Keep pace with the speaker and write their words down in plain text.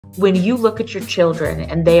when you look at your children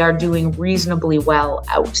and they are doing reasonably well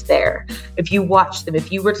out there, if you watch them,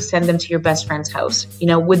 if you were to send them to your best friend's house,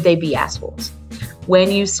 would they be assholes?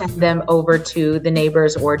 When you send them over to the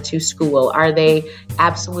neighbors or to school, are they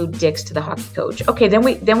absolute dicks to the hockey coach? Okay, then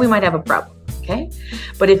we might have a problem. Okay.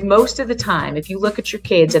 But if most of the time, if you look at your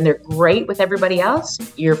kids and they're great with everybody else,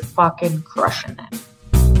 you're fucking crushing them.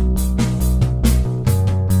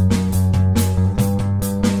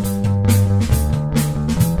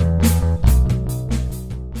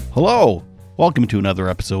 Hello, welcome to another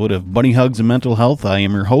episode of Bunny Hugs and Mental Health. I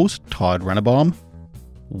am your host, Todd Rennebaum.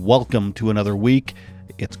 Welcome to another week.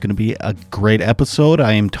 It's going to be a great episode.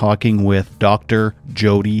 I am talking with Dr.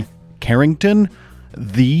 Jody Carrington,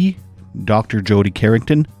 the Dr. Jody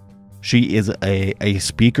Carrington. She is a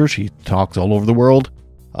speaker. She talks all over the world.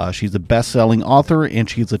 She's a best-selling author, and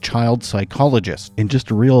she's a child psychologist, and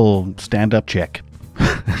just a real stand-up chick.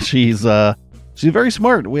 She's very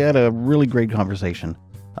smart. We had a really great conversation.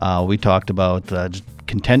 We talked about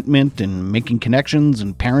contentment and making connections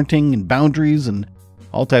and parenting and boundaries and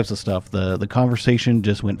all types of stuff. The conversation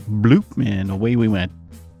just went bloop, and away we went.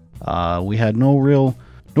 We had no real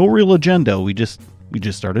agenda. We just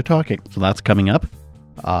started talking. So that's coming up.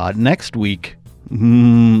 Next week,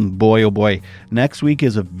 boy, oh boy. Next week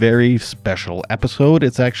is a very special episode.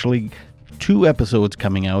 It's actually 2 episodes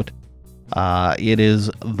coming out. It is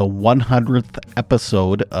the 100th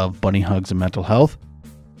episode of Bunny Hugs and Mental Health.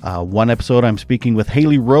 One episode I'm speaking with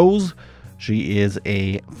Haley Rose. She is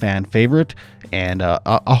a fan favorite and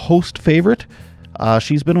a host favorite.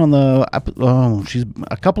 She's been on she's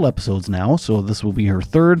a couple episodes now, so this will be her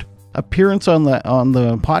 3rd appearance on the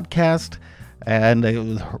podcast, and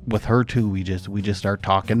with her too, we just start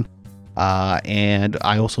talking. And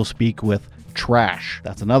I also speak with Trash.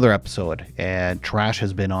 That's another episode, and Trash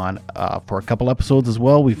has been on for a couple episodes as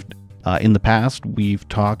well. In the past, we've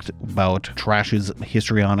talked about Trash's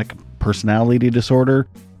histrionic personality disorder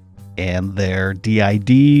and their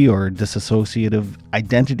DID, or dissociative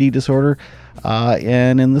identity disorder.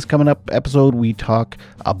 And in this coming up episode, we talk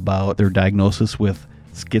about their diagnosis with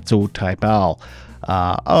schizotypal,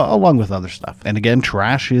 along with other stuff. And again,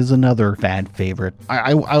 Trash is another fan favorite.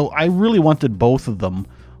 I really wanted both of them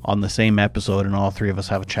on the same episode, and all 3 of us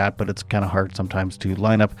have a chat, but it's kind of hard sometimes to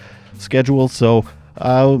line up schedules. So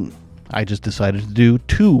I just decided to do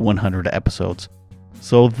 2 100 episodes.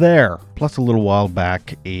 So there. Plus, a little while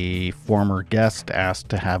back, a former guest asked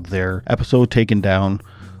to have their episode taken down.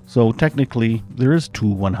 So technically, there is 2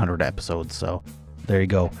 100 episodes. So there you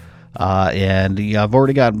go. And I've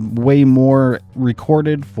already got way more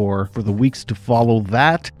recorded for the weeks to follow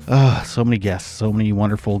that. So many guests, so many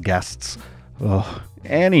wonderful guests.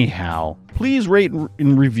 Anyhow, please rate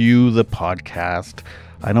and review the podcast.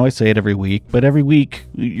 I know I say it every week, but every week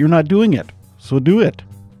you're not doing it. So do it.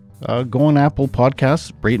 Go on Apple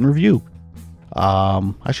Podcasts, rate and review.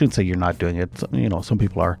 I shouldn't say you're not doing it. Some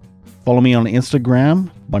people are. Follow me on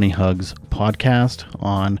Instagram, Bunny Hugs Podcast.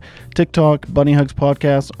 On TikTok, Bunny Hugs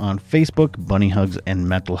Podcast. On Facebook, Bunny Hugs and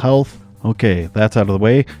Mental Health. Okay, that's out of the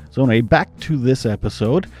way. So anyway, back to this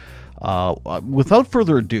episode. Without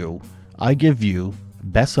further ado, I give you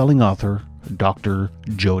best-selling author, Dr.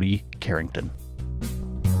 Jody Carrington.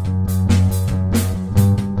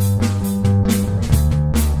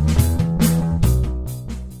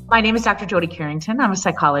 My name is Dr. Jody Carrington. I'm a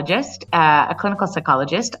psychologist, a clinical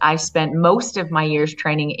psychologist. I spent most of my years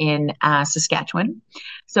training in Saskatchewan.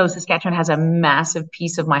 So Saskatchewan has a massive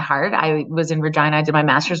piece of my heart. I was in Regina. I did my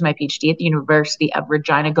master's, my PhD at the University of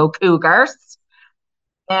Regina. Go Cougars.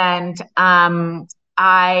 And I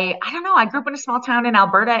don't know, I grew up in a small town in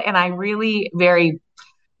Alberta, and I really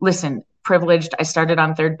privileged. I started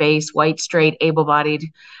on third base, white, straight, able-bodied,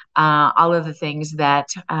 all of the things that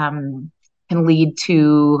can lead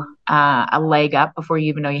to a leg up before you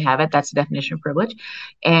even know you have it. That's the definition of privilege.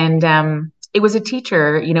 And it was a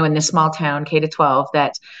teacher, in this small town, K to 12,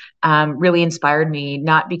 that really inspired me,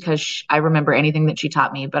 not because I remember anything that she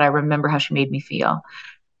taught me, but I remember how she made me feel.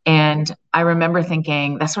 And I remember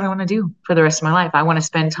thinking, that's what I want to do for the rest of my life. I want to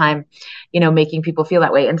spend time, making people feel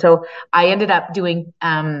that way. And so I ended up doing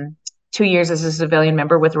 2 years as a civilian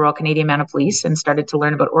member with the Royal Canadian Mounted Police, and started to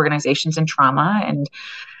learn about organizations and trauma and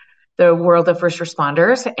the world of first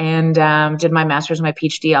responders, and did my master's and my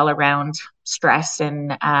PhD all around stress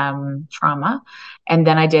and trauma. And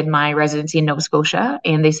then I did my residency in Nova Scotia,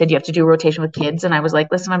 and they said, you have to do a rotation with kids. And I was like,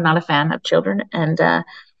 listen, I'm not a fan of children. And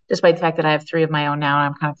despite the fact that I have 3 of my own now, and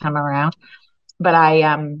I'm kind of coming around, but I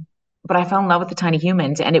fell in love with the tiny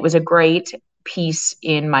humans. And it was a great piece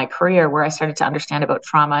in my career where I started to understand about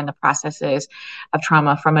trauma and the processes of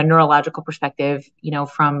trauma from a neurological perspective,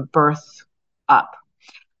 from birth up.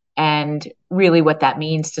 and really what that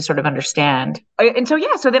means to sort of understand. And so,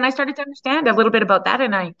 yeah, so then I started to understand a little bit about that.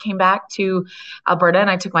 And I came back to Alberta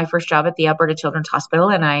and I took my first job at the Alberta Children's Hospital,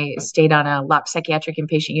 and I stayed on a LOP psychiatric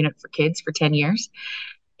inpatient unit for kids for 10 years.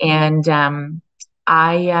 And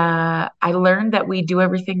I learned that we do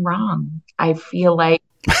everything wrong. I feel like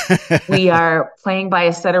we are playing by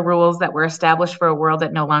a set of rules that were established for a world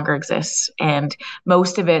that no longer exists. And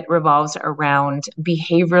most of it revolves around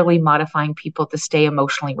behaviorally modifying people to stay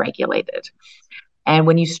emotionally regulated. And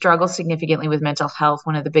when you struggle significantly with mental health,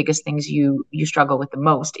 one of the biggest things you struggle with the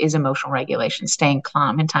most is emotional regulation, staying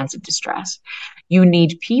calm in times of distress. You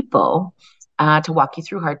need people to walk you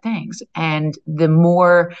through hard things. And the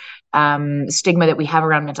more stigma that we have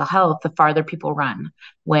around mental health, the farther people run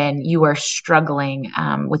when you are struggling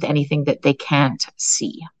with anything that they can't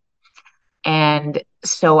see. And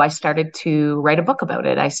so I started to write a book about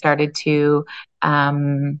it. I started to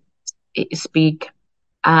speak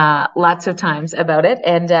lots of times about it.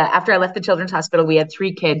 And after I left the Children's Hospital, we had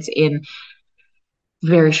 3 kids in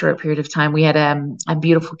very short period of time. We had a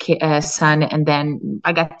beautiful son, and then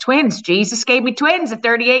I got twins. Jesus gave me twins at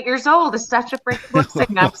 38 years old. It's such a freaking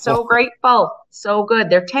blessing. I'm so grateful. So good.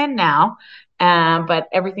 They're 10 now, but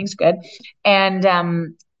everything's good. And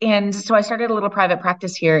so I started a little private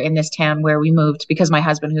practice here in this town where we moved because my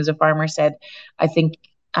husband, who's a farmer, said, I think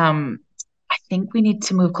we need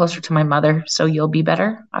to move closer to my mother, so you'll be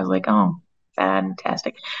better. I was like, oh,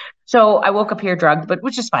 fantastic. So I woke up here drugged, but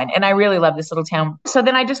which is fine. And I really love this little town. So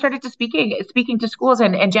then I just started to speaking to schools.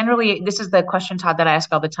 And generally, this is the question, Todd, that I ask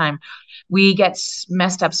all the time. We get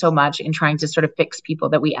messed up so much in trying to sort of fix people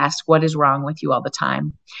that we ask, what is wrong with you all the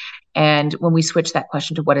time? And when we switch that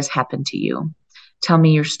question to what has happened to you, tell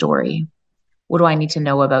me your story. What do I need to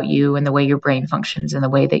know about you and the way your brain functions and the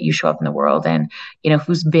way that you show up in the world, and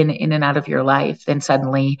who's been in and out of your life? Then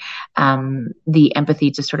suddenly the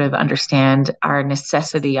empathy to sort of understand our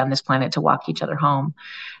necessity on this planet to walk each other home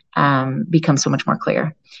becomes so much more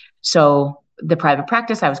clear. So the private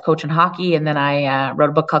practice, I was coaching hockey, and then I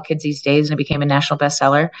wrote a book called Kids These Days, and it became a national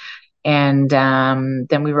bestseller. And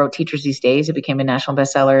then we wrote Teachers These Days. It became a national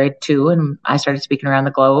bestseller too. And I started speaking around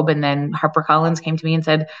the globe. And then HarperCollins came to me and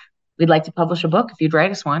said, we'd like to publish a book if you'd write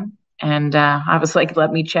us one. And I was like,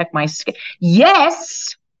 let me check my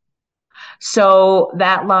yes. So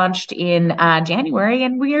that launched in January,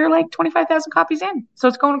 and we are like 25,000 copies in. So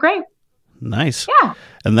it's going great. Nice. Yeah.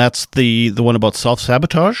 And that's the one about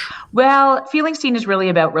self-sabotage? Well, Feeling Seen is really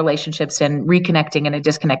about relationships and reconnecting in a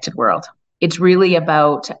disconnected world. It's really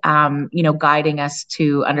about, guiding us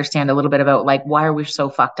to understand a little bit about like, why are we so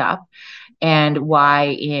fucked up, and why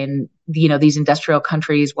in these industrial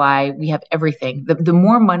countries, why we have everything. The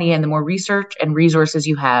more money and the more research and resources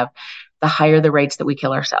you have, the higher the rates that we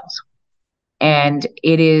kill ourselves. And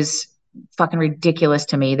it is fucking ridiculous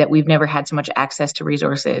to me that we've never had so much access to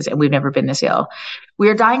resources and we've never been this ill. We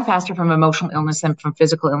are dying faster from emotional illness than from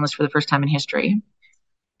physical illness for the first time in history.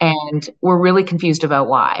 And we're really confused about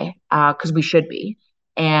why, because we should be.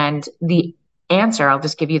 And the answer, I'll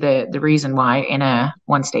just give you the reason why in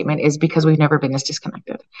one statement, is because we've never been this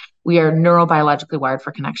disconnected. We are neurobiologically wired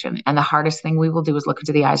for connection. And the hardest thing we will do is look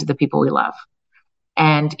into the eyes of the people we love.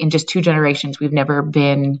 And in just 2 generations, we've never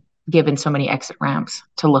been given so many exit ramps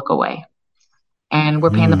to look away. And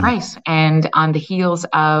we're paying the price. And on the heels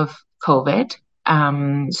of COVID,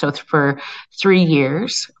 so for 3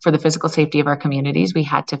 years, for the physical safety of our communities, we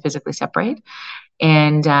had to physically separate.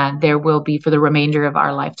 And there will be, for the remainder of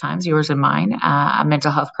our lifetimes, yours and mine, a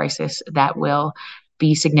mental health crisis that will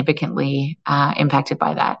be significantly impacted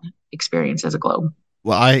by that experience as a globe.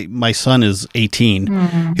 Well, my son is 18.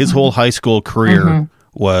 Mm-hmm. His whole high school career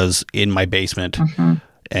was in my basement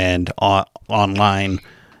and online.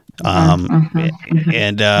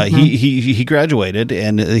 He graduated,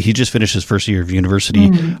 and he just finished his first year of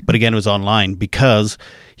university, but again, it was online because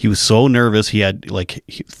he was so nervous. He had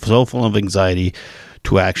so full of anxiety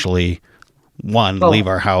to actually, 1, leave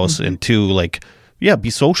our house, and 2, be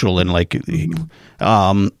social. And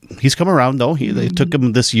he's come around though. It took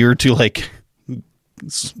him this year to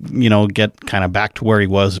get kind of back to where he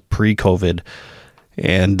was pre-COVID.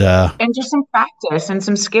 And just some practice and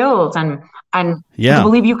some skills and to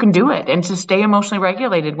believe you can do it, and to stay emotionally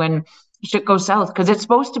regulated when shit goes south, because it's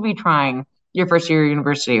supposed to be trying your first year of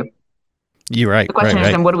university. You're right. The question is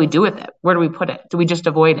then, what do we do with it? Where do we put it? Do we just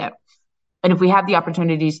avoid it? And if we have the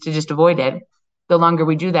opportunities to just avoid it, the longer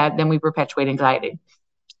we do that, then we perpetuate anxiety.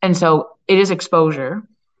 And so it is exposure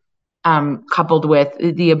coupled with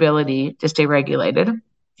the ability to stay regulated,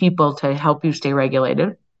 people to help you stay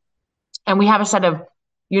regulated. And we have a set of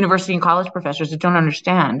university and college professors that don't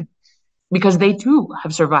understand because they too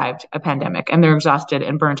have survived a pandemic and they're exhausted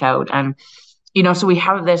and burnt out. And, so we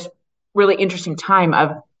have this really interesting time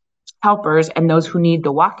of helpers and those who need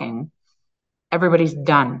the walking. Everybody's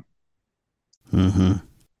done. Mm-hmm.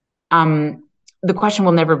 The question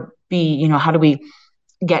will never be, how do we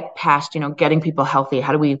get past, getting people healthy?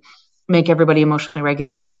 How do we make everybody emotionally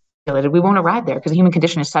regulated? We won't arrive there because the human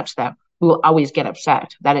condition is such that we will always get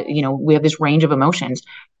upset, that, we have this range of emotions.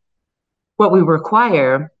 What we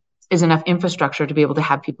require is enough infrastructure to be able to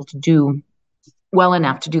have people to do well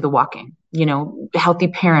enough to do the walking, healthy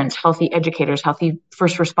parents, healthy educators, healthy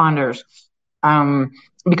first responders,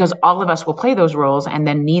 because all of us will play those roles and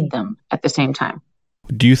then need them at the same time.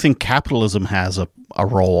 Do you think capitalism has a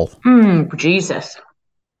role? Jesus.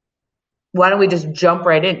 Why don't we just jump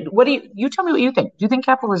right in? What do you tell me what you think? Do you think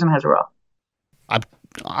capitalism has a role?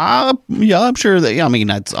 Yeah, I'm sure that,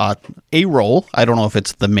 that's a role. I don't know if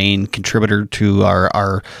it's the main contributor to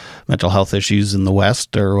our mental health issues in the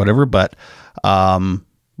West or whatever, but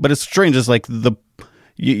it's strange. It's like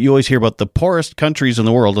you always hear about the poorest countries in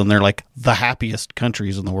the world, and they're like the happiest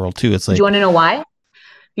countries in the world too. It's like, do you want to know why?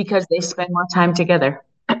 Because they spend more time together.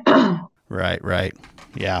 Right.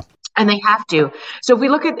 Yeah. And they have to. So if we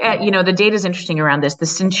look at, the data is interesting around this. The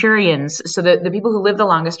centurions, so the people who live the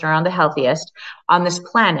longest are the healthiest on this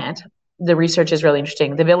planet. The research is really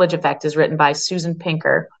interesting. The Village Effect is written by Susan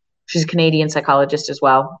Pinker. She's a Canadian psychologist as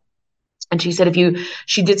well. And she said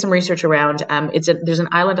she did some research around, there's an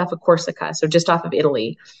island off of Corsica, so just off of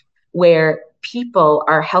Italy, where people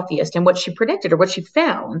are healthiest. And what she predicted, or what she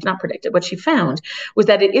found, not predicted, what she found was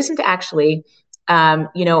that it isn't actually how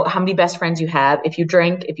many best friends you have, if you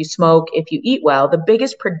drink, if you smoke, if you eat well. The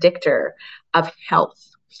biggest predictor of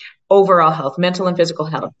health, overall health, mental and physical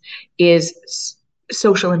health, is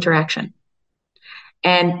social interaction.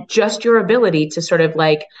 And just your ability to sort of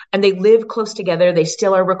and they live close together. They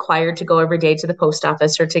still are required to go every day to the post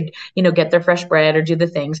office or to, get their fresh bread or do the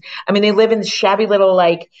things. I mean, they live in shabby little,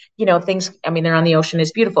 things. I mean, they're on the ocean,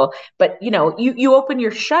 it's beautiful, but you open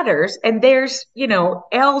your shutters and there's,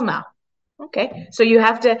 Elna. Okay. So you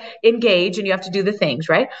have to engage and you have to do the things,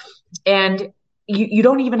 right? And you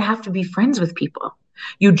don't even have to be friends with people.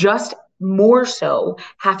 You just more so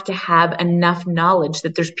have to have enough knowledge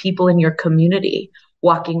that there's people in your community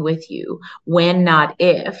walking with you when, not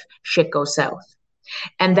if, shit goes south.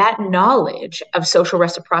 And that knowledge of social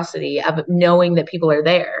reciprocity, of knowing that people are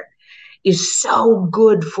there, is so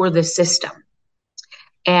good for the system.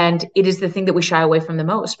 And it is the thing that we shy away from the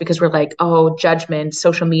most, because we're like, oh, judgment,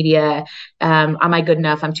 social media. Am I good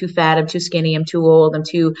enough? I'm too fat. I'm too skinny. I'm too old. I'm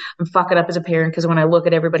fucking up as a parent. Because when I look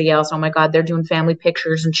at everybody else, oh my God, they're doing family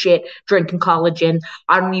pictures and shit, drinking collagen.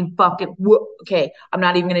 I don't even fucking, okay, I'm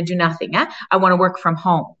not even going to do nothing. I want to work from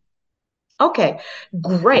home. Okay,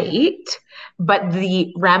 great. But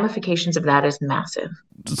the ramifications of that is massive.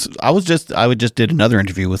 I just did another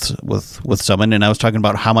interview with someone, and I was talking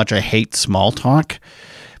about how much I hate small talk.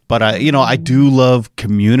 But I do love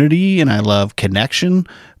community and I love connection,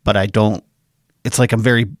 but it's like I'm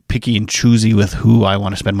very picky and choosy with who I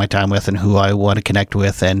want to spend my time with and who I want to connect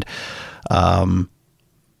with. And I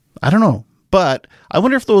don't know, but I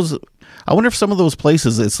wonder if some of those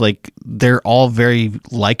places, it's like they're all very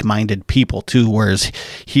like-minded people too. Whereas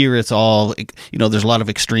here it's all, there's a lot of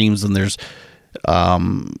extremes, and there's,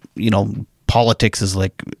 politics is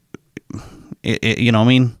like, what I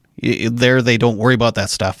mean? There, they don't worry about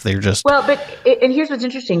that stuff. They're just and here's what's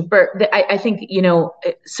interesting. I think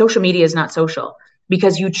social media is not social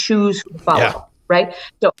because you choose who to follow. Yeah. Right.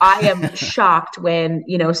 So I am shocked when,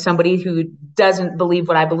 somebody who doesn't believe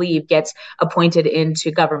what I believe gets appointed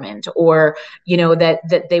into government, or,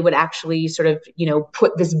 that they would actually sort of,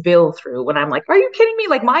 put this bill through, when I'm like, are you kidding me?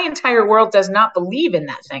 Like, my entire world does not believe in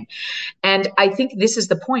that thing. And I think this is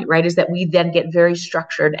the point, right? Is that we then get very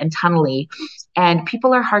structured and tunnely, and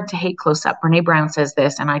people are hard to hate close up. Brene Brown says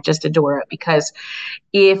this, and I just adore it, because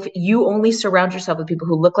if you only surround yourself with people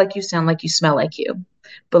who look like you, sound like you, smell like you,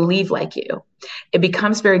 believe like you, it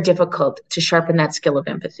becomes very difficult to sharpen that skill of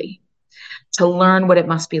empathy, to learn what it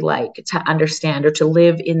must be like to understand, or to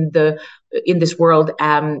live in this world,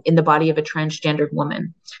 in the body of a transgendered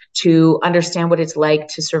woman, to understand what it's like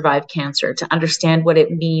to survive cancer, to understand what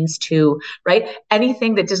it means to, right?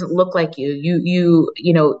 Anything that doesn't look like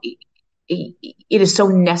it is so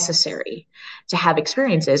necessary to have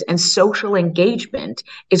experiences. And social engagement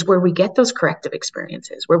is where we get those corrective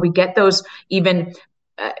experiences, where we get those even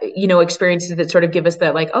experiences that sort of give us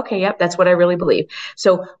that, like, okay, yep, that's what I really believe.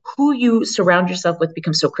 So who you surround yourself with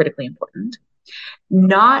becomes so critically important.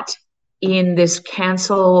 Not in this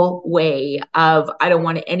cancel way of, I don't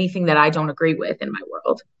want anything that I don't agree with in my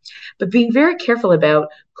world, but being very careful about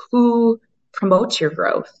who promotes your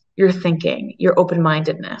growth, your thinking, your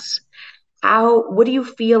open-mindedness. What do you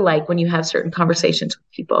feel like when you have certain conversations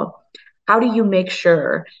with people? How do you make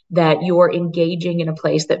sure that you're engaging in a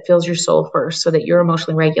place that fills your soul first so that you're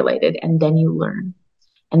emotionally regulated, and then you learn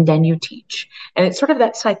and then you teach? And it's sort of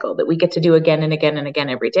that cycle that we get to do again and again and again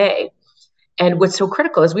every day. And what's so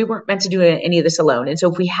critical is we weren't meant to do any of this alone. And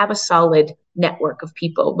so if we have a solid network of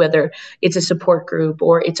people, whether it's a support group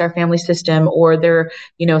or it's our family system, or they're,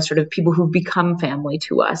 sort of people who've become family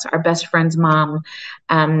to us, our best friend's mom,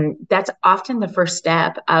 that's often the first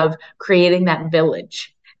step of creating that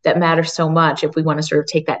village that matters so much if we want to sort of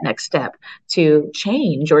take that next step to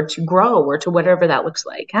change or to grow or to whatever that looks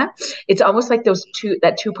like. It's almost like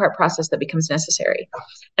that two-part process that becomes necessary.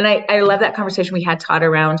 And I love that conversation we had, Todd,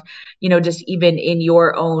 around, just even in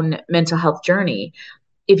your own mental health journey.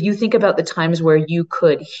 If you think about the times where you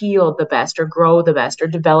could heal the best or grow the best or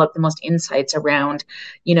develop the most insights around,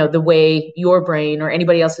 the way your brain or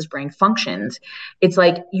anybody else's brain functions, it's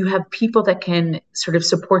like you have people that can sort of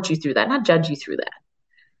support you through that, not judge you through that,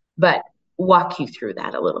 but walk you through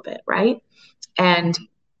that a little bit, right? And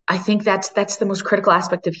I think that's the most critical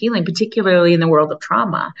aspect of healing, particularly in the world of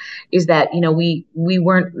trauma, is that, we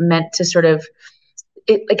weren't meant to sort of,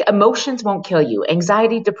 like, emotions won't kill you.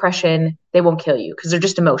 Anxiety, depression, they won't kill you because they're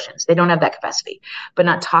just emotions. They don't have that capacity, but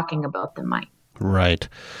not talking about them might. Right.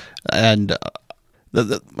 And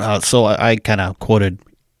so I kind of quoted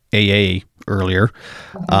AA earlier.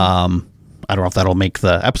 Mm-hmm. I don't know if that'll make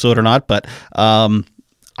the episode or not, but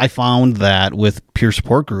I found that with peer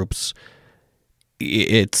support groups,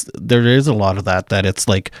 there is a lot of that it's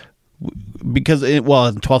like, because in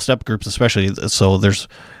 12-step groups especially, so there's,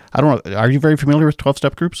 I don't know, are you very familiar with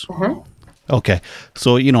 12-step groups? Mm-hmm. Okay.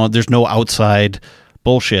 So, there's no outside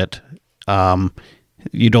bullshit.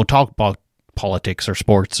 You don't talk about politics or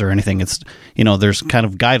sports or anything. It's, there's kind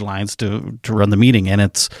of guidelines to run the meeting, and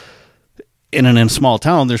it's, in a small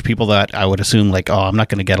town, there's people that I would assume, like, oh, I'm not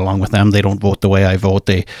going to get along with them. They don't vote the way I vote.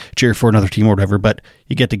 They cheer for another team or whatever. But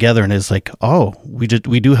you get together and it's like, oh, we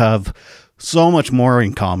do have so much more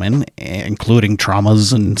in common, including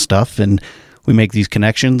traumas and stuff. And we make these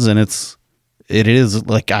connections, and it is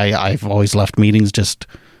like, I've always left meetings just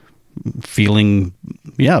feeling,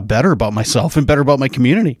 better about myself and better about my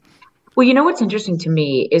community. Well, what's interesting to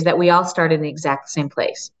me is that we all start in the exact same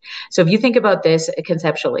place. So if you think about this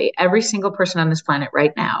conceptually, every single person on this planet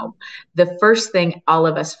right now, the first thing all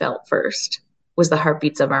of us felt first was the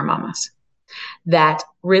heartbeats of our mamas. That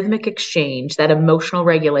rhythmic exchange, that emotional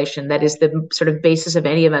regulation, that is the sort of basis of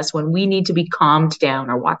any of us. When we need to be calmed down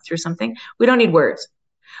or walk through something, we don't need words.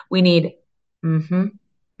 We need,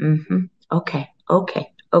 okay.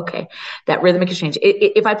 That rhythmic exchange.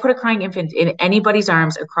 If I put a crying infant in anybody's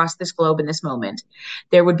arms across this globe in this moment,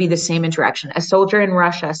 there would be the same interaction. A soldier in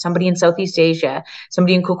Russia, somebody in Southeast Asia,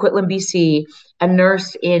 somebody in Coquitlam, BC, a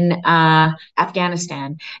nurse in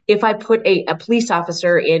Afghanistan. If I put a police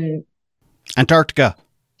officer in Antarctica.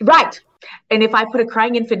 Right. And if I put a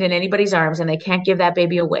crying infant in anybody's arms and they can't give that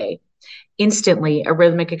baby away, instantly a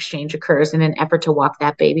rhythmic exchange occurs in an effort to walk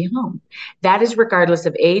that baby home. That is regardless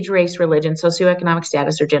of age, race, religion, socioeconomic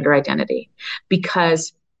status, or gender identity,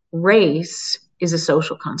 because race is a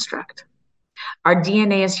social construct. Our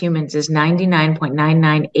DNA as humans is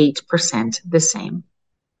 99.998% the same.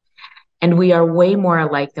 And we are way more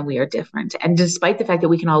alike than we are different. And despite the fact that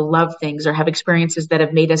we can all love things or have experiences that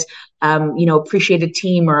have made us, appreciate a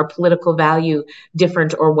team or a political value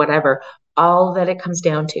different or whatever, all that it comes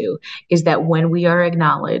down to is that when we are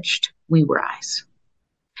acknowledged, we rise.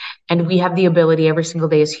 And we have the ability every single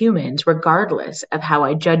day as humans, regardless of how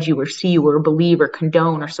I judge you or see you or believe or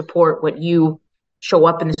condone or support what you show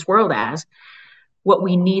up in this world as, what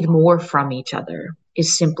we need more from each other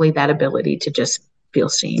is simply that ability to just feel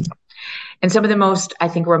seen. And some of the most, I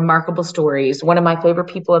think, remarkable stories, one of my favorite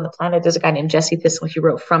people on the planet is a guy named Jesse Thistle. He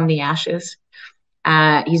wrote From the Ashes.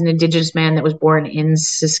 He's an Indigenous man that was born in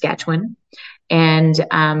Saskatchewan. And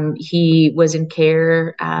he was in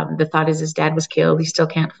care. The thought is his dad was killed. He still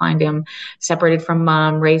can't find him. Separated from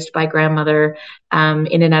mom, raised by grandmother,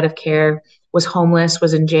 in and out of care, was homeless,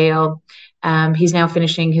 was in jail. He's now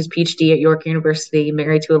finishing his PhD at York University,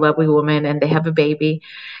 married to a lovely woman, and they have a baby.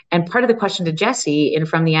 And part of the question to Jesse in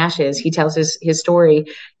From the Ashes, he tells his story,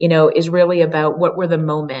 is really about what were the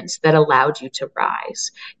moments that allowed you to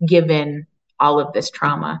rise, given all of this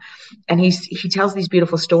trauma. And he tells these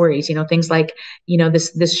beautiful stories, things like,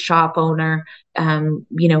 this shop owner,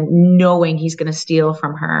 knowing he's going to steal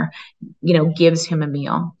from her, gives him a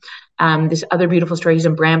meal. This other beautiful story, he's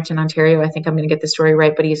in Brampton, Ontario. I think I'm going to get the story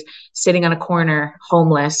right, but he's sitting on a corner,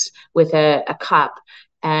 homeless, with a cup,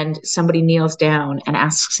 and somebody kneels down and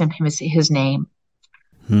asks him his name.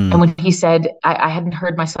 And when he said, I hadn't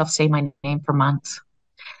heard myself say my name for months.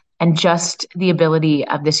 And just the ability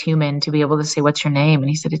of this human to be able to say, what's your name? And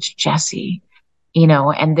he said, it's Jesse.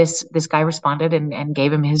 And this guy responded and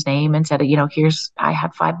gave him his name and said, I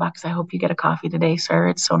have $5. I hope you get a coffee today, sir.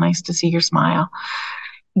 It's so nice to see your smile.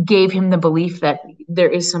 Gave him the belief that there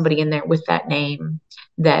is somebody in there with that name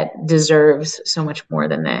that deserves so much more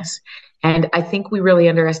than this. And I think we really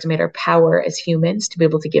underestimate our power as humans to be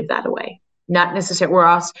able to give that away. Not necessarily, we're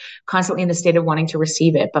all constantly in the state of wanting to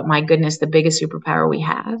receive it, but my goodness, the biggest superpower we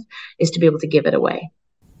have is to be able to give it away.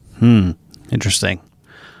 Interesting.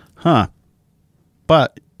 Huh.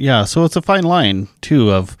 But yeah, so it's a fine line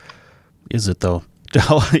too of, is it though?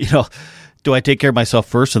 Do I take care of myself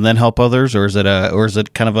first and then help others, or is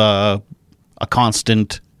it kind of a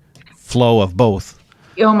constant flow of both?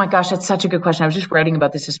 Oh my gosh, that's such a good question. I was just writing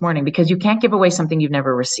about this morning, because you can't give away something you've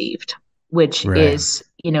never received, which is,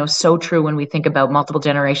 so true when we think about multiple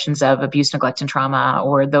generations of abuse, neglect, and trauma,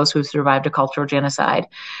 or those who've survived a cultural genocide.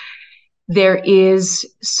 There is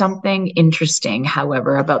something interesting,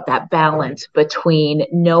 however, about that balance between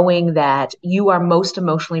knowing that you are most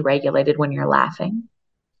emotionally regulated when you're laughing,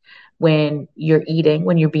 when you're eating,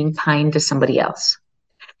 when you're being kind to somebody else.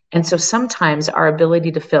 And so sometimes our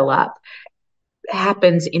ability to fill up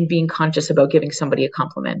happens in being conscious about giving somebody a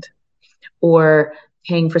compliment or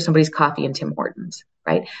paying for somebody's coffee in Tim Hortons,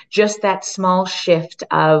 right? Just that small shift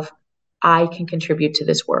of, I can contribute to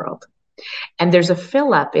this world. And there's a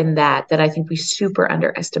fill up in that I think we super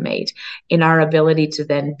underestimate in our ability to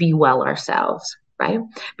then be well ourselves, right?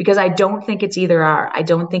 Because I don't think it's either or. I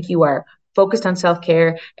don't think you are focused on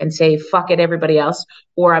self-care and say, fuck it, everybody else,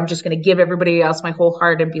 or I'm just going to give everybody else my whole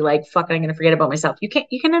heart and be like, fuck it, I'm going to forget about myself. You can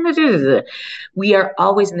never do this. We are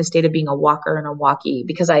always in the state of being a walker and a walkie,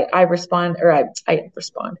 because I often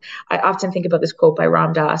think about this quote by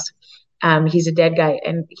Ram Dass. He's a dead guy,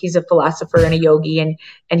 and he's a philosopher and a yogi. And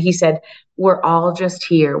he said, we're all just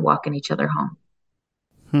here walking each other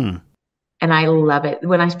home. And I love it.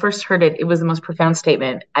 When I first heard it, it was the most profound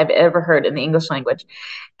statement I've ever heard in the English language.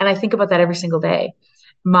 And I think about that every single day.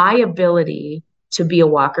 My ability to be a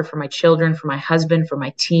walker for my children, for my husband, for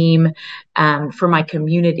my team, for my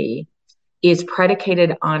community is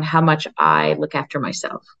predicated on how much I look after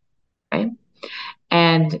myself, right?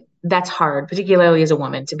 And that's hard, particularly as a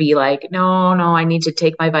woman, to be like, no, I need to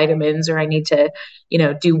take my vitamins, or I need to,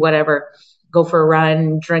 do whatever, go for a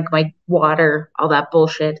run, drink my water, all that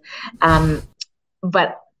bullshit.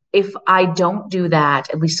 But if I don't do that,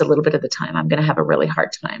 at least a little bit of the time, I'm going to have a really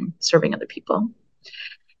hard time serving other people.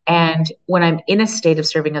 And when I'm in a state of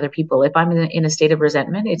serving other people, if I'm in a state of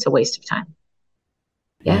resentment, it's a waste of time.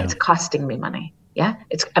 Yeah. It's costing me money. Yeah.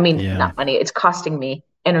 Not money. It's costing me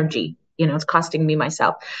energy. It's costing me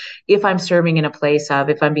myself. If I'm serving in a place of,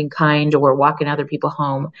 if I'm being kind or walking other people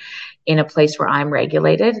home in a place where I'm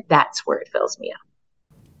regulated, that's where it fills me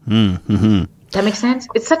up. Mm-hmm. That makes sense?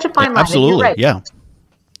 It's such a fine line. Absolutely. Right. Yeah.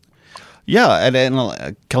 Yeah. And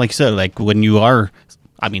kind of like you said, like when you are,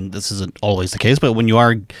 this isn't always the case, but when you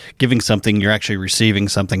are giving something, you're actually receiving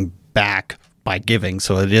something back by giving.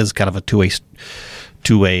 So it is kind of a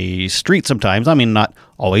two-way street sometimes. Not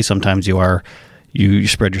always. Sometimes you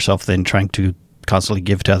spread yourself thin trying to constantly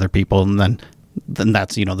give to other people, and then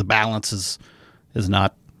that's, the balance is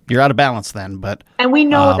not, you're out of balance then. And we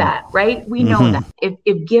know that, right? We know that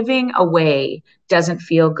if giving away doesn't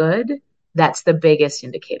feel good, that's the biggest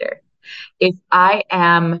indicator. If I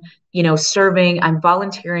am, serving, I'm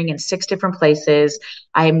volunteering in 6 different places,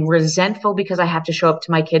 I'm resentful because I have to show up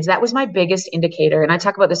to my kids. That was my biggest indicator. And I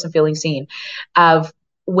talk about this in Feeling Seen, of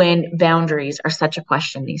when boundaries are such a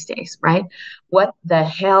question these days, right? What the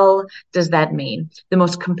hell does that mean? The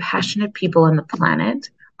most compassionate people on the planet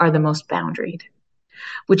are the most boundaried,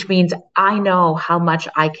 which means I know how much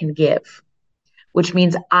I can give, which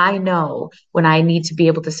means I know when I need to be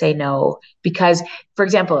able to say no. Because, for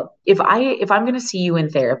example, if I'm going to see you in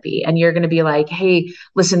therapy and you're going to be like, hey,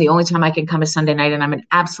 listen, the only time I can come is Sunday night and I'm an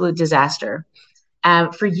absolute disaster.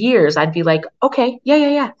 For years, I'd be like, okay,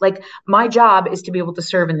 yeah. Like, my job is to be able to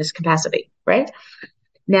serve in this capacity, right?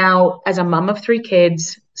 Now, as a mom of 3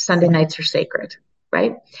 kids, Sunday nights are sacred,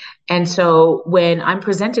 right? And so when I'm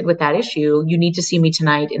presented with that issue, you need to see me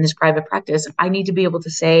tonight in this private practice, I need to be able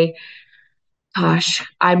to say, gosh,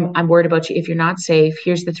 I'm worried about you. If you're not safe,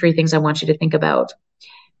 here's the 3 things I want you to think about.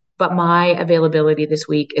 but my availability this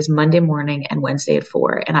week is Monday morning and Wednesday at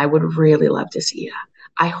 4. And I would really love to see you.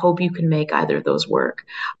 I hope you can make either of those work.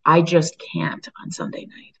 I just can't on Sunday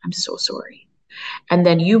night. I'm so sorry. And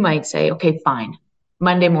then you might say, okay, fine.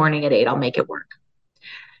 Monday morning at 8, I'll make it work.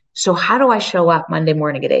 So how do I show up Monday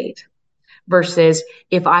morning at 8 versus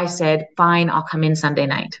if I said, fine, I'll come in Sunday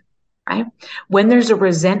night, right? When there's a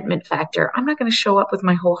resentment factor, I'm not going to show up with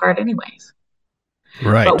my whole heart anyways.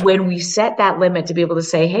 Right. But when we set that limit to be able to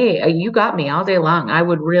say, hey, you got me all day long. I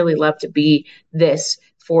would really love to be this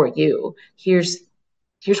for you. Here's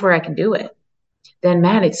where I can do it. Then,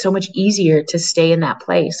 man, it's so much easier to stay in that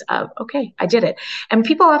place of, okay, I did it. And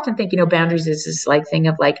people often think, boundaries is this like thing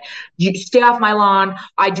of like, you stay off my lawn.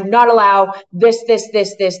 I do not allow this. This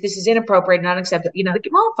is inappropriate, not acceptable. Like,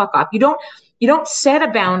 well, fuck off. You don't set a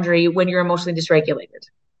boundary when you're emotionally dysregulated.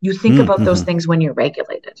 You think about those things when you're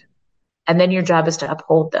regulated. And then your job is to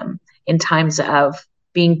uphold them in times of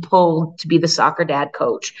being pulled to be the soccer dad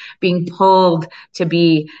coach, being pulled to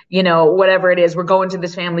be, whatever it is, we're going to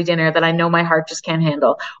this family dinner that I know my heart just can't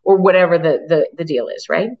handle, or whatever the deal is,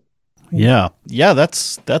 right? Yeah. Yeah,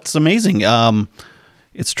 that's amazing.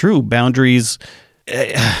 It's true. Boundaries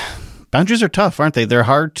are tough, aren't they? They're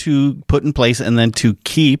hard to put in place and then to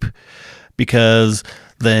keep, because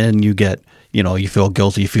then you get, you feel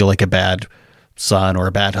guilty, you feel like a bad son or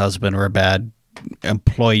a bad husband or a bad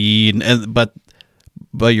employee,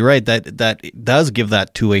 but you're right, that does give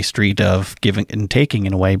that two-way street of giving and taking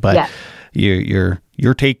in a way, but yeah.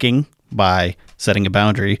 you're taking by setting a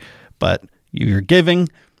boundary, but you're giving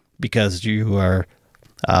because you are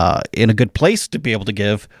in a good place to be able to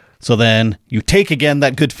give. So then you take again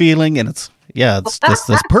that good feeling, and it's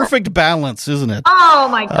this perfect balance, isn't it? Oh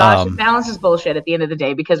my gosh, balance is bullshit at the end of the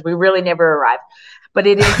day, because we really never arrive. But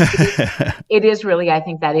it is really, I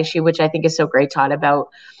think, that issue, which I think is so great, Todd, about,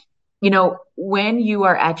 when you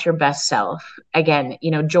are at your best self, again,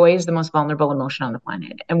 joy is the most vulnerable emotion on the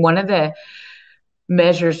planet. And one of the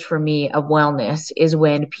measures for me of wellness is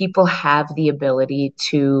when people have the ability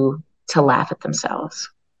to laugh at themselves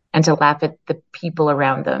and to laugh at the people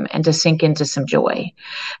around them and to sink into some joy.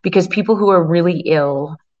 Because people who are really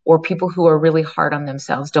ill or people who are really hard on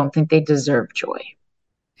themselves don't think they deserve joy.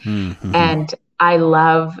 Mm-hmm. And I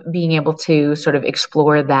love being able to sort of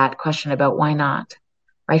explore that question about why not,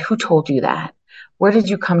 right? Who told you that? Where did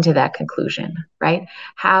you come to that conclusion, right?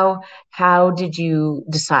 How did you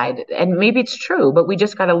decide? And maybe it's true, but we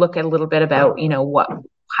just got to look at a little bit about,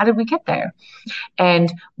 how did we get there?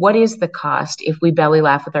 And what is the cost if we belly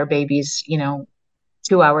laugh with our babies,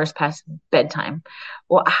 2 hours past bedtime?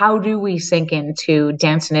 Well, how do we sink into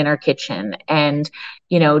dancing in our kitchen and,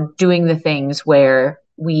 doing the things where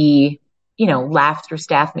we, laugh through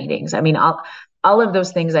staff meetings? I mean, all of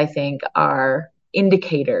those things, I think, are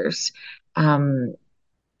indicators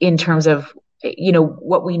in terms of,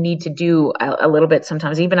 what we need to do a little bit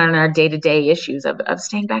sometimes, even on our day-to-day issues of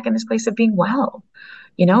staying back in this place of being well,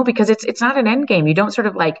 because it's not an end game. You don't sort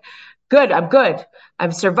of like, good, I'm good.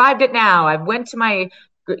 I've survived it now. I went to my,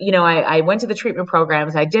 I went to the treatment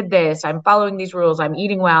programs. I did this. I'm following these rules. I'm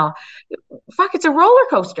eating well. Fuck, it's a roller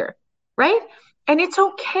coaster, right? And it's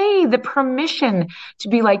okay. The permission to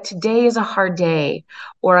be like, today is a hard day,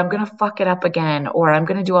 or I'm going to fuck it up again, or I'm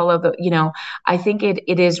going to do all of the, I think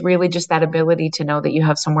it is really just that ability to know that you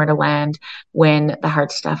have somewhere to land when the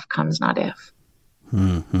hard stuff comes, not if.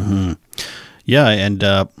 Mm-hmm. Yeah. And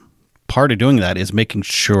part of doing that is making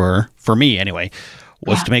sure, for me anyway,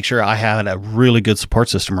 was to make sure I had a really good support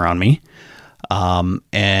system around me.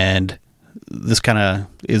 And this kind of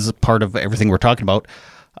is part of everything we're talking about.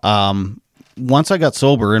 Once I got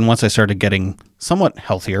sober and once I started getting somewhat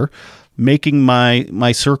healthier, making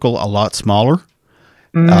my circle a lot smaller,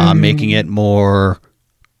 making it more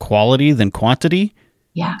quality than quantity.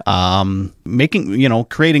 Yeah.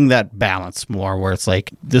 Creating that balance more where it's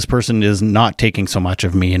like, this person is not taking so much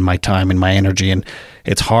of me and my time and my energy, and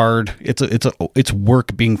it's hard. It's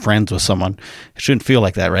work being friends with someone. It shouldn't feel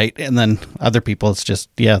like that, right? And then other people, it's just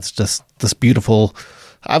this beautiful,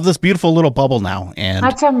 I have this beautiful little bubble now. And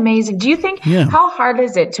that's amazing. Do you think, how hard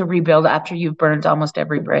is it to rebuild after you've burned almost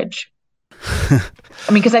every bridge? I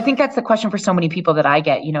mean, because I think that's the question for so many people that I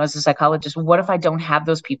get, as a psychologist. What if I don't have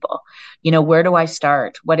those people? Where do I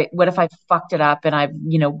start? What if I fucked it up and I've,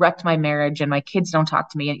 wrecked my marriage and my kids don't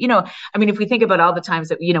talk to me? And, I mean, if we think about all the times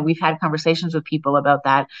that, we've had conversations with people about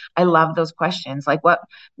that, I love those questions. Like, what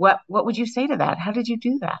would you say to that? How did you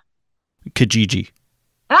do that? Kijiji.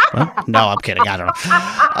 Well, no, I'm kidding. I don't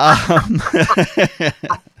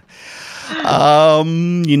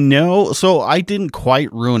know. So I didn't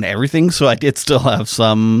quite ruin everything. So I did still have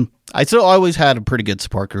some I still always had a pretty good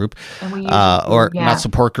support group, And we usually do, or yeah. not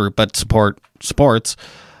support group, but sports.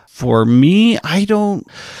 For me,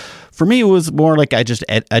 for me, it was more like I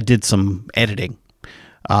did some editing.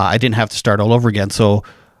 I didn't have to start all over again. So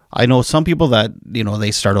I know some people that,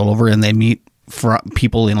 they start all over and they meet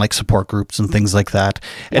people in like support groups and things like that.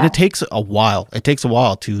 And it takes a while. It takes a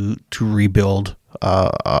while to rebuild,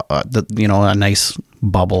 a nice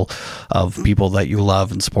bubble of people that you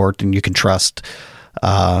love and support and you can trust.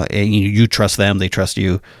 And you trust them, they trust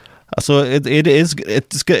you. So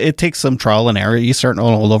it takes some trial and error. You start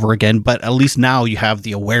all over again, but at least now you have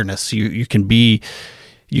the awareness. You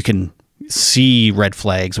can see red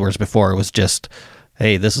flags, whereas before it was just,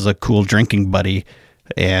 hey, this is a cool drinking buddy,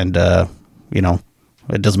 and it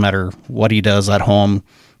doesn't matter what he does at home,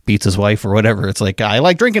 beats his wife or whatever. It's like, I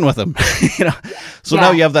like drinking with him. So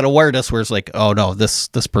now you have that awareness where it's like, oh no, this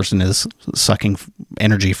person is sucking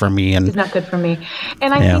energy from me, and it's not good for me.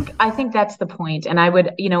 And I think that's the point. And I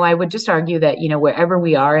would just argue that, wherever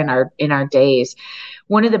we are in our days,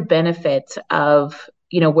 one of the benefits of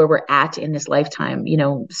where we're at in this lifetime,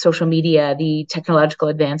 social media, the technological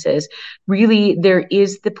advances, really there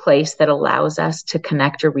is the place that allows us to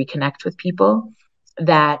connect or reconnect with people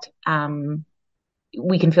that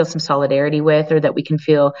we can feel some solidarity with, or that we can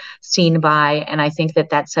feel seen by. And I think that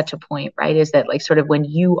that's such a point, right? Is that like sort of when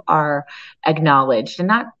you are acknowledged, and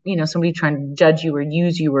not, somebody trying to judge you or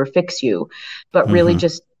use you or fix you, but really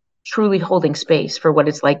just truly holding space for what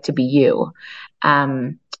it's like to be you,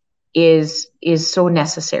 is so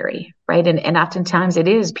necessary, right? And oftentimes it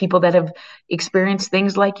is people that have experienced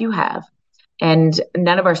things like you have. And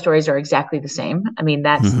none of our stories are exactly the same. I mean,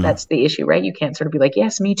 that's the issue, right? You can't sort of be like,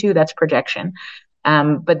 yes, me too. That's projection.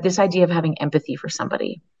 But this idea of having empathy for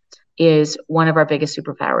somebody is one of our biggest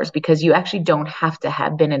superpowers, because you actually don't have to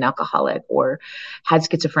have been an alcoholic or had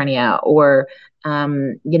schizophrenia or,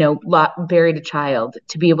 buried a child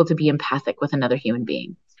to be able to be empathic with another human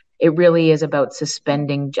being. It really is about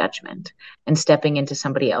suspending judgment and stepping into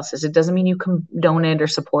somebody else's. It doesn't mean you condone it or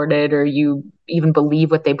support it or you even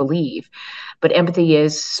believe what they believe, but empathy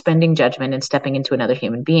is suspending judgment and stepping into another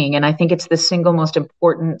human being. And I think it's the single most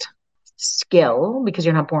important skill, because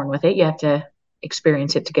you're not born with it. You have to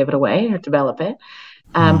experience it to give it away or develop it.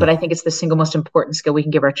 But I think it's the single most important skill we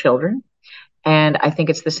can give our children. And I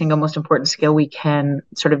think it's the single most important skill we can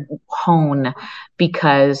sort of hone,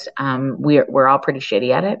 because we're all pretty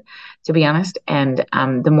shitty at it, to be honest. And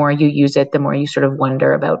the more you use it, the more you sort of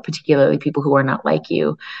wonder about, particularly people who are not like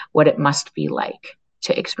you, what it must be like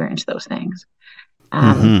to experience those things,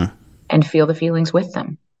 and feel the feelings with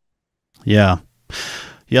them. Yeah.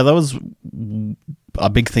 Yeah, that was a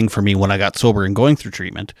big thing for me when I got sober and going through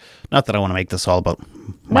treatment. Not that I want to make this all about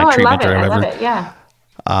my treatment or whatever. I love it, yeah.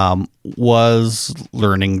 Was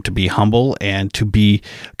learning to be humble and to be,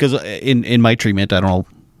 because in my treatment, I don't know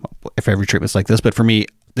if every treatment's like this, but for me,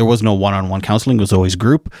 there was no one-on-one counseling. It was always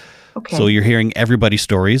group. Okay. So you're hearing everybody's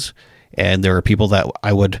stories, and there are people that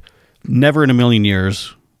I would never in a million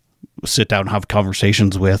years sit down and have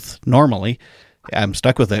conversations with normally. I'm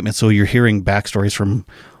stuck with them. And so you're hearing backstories from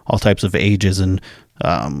all types of ages and,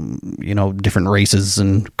 different races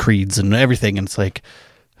and creeds and everything. And it's like,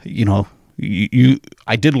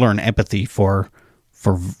 I did learn empathy for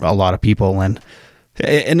a lot of people, and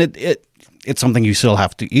it's something you still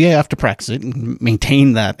have to practice it and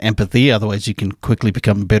maintain that empathy. Otherwise you can quickly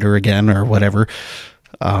become bitter again or whatever.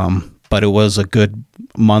 But it was a good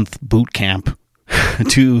month boot camp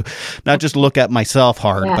to not just look at myself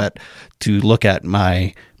hard, but to look at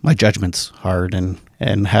my judgments hard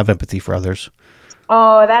and have empathy for others.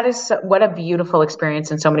 Oh, that is what a beautiful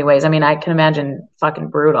experience in so many ways. I mean, I can imagine fucking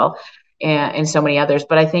brutal and so many others,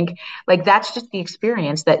 but I think like that's just the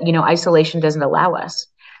experience that, isolation doesn't allow us.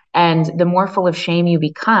 And the more full of shame you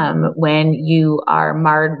become when you are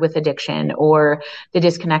marred with addiction or the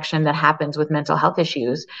disconnection that happens with mental health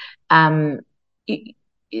issues,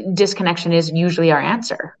 disconnection is usually our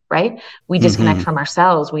answer, right? We disconnect from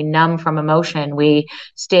ourselves. We numb from emotion. We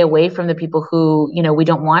stay away from the people who, we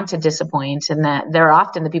don't want to disappoint, and that they're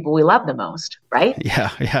often the people we love the most, right?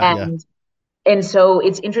 Yeah. And so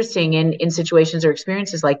it's interesting in situations or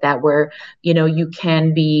experiences like that where, you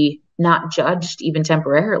can be not judged even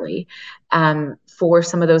temporarily for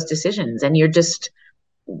some of those decisions. And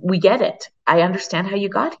we get it. I understand how you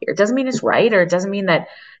got here. It doesn't mean it's right, or it doesn't mean that,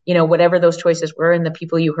 whatever those choices were and the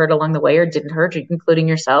people you hurt along the way or didn't hurt you, including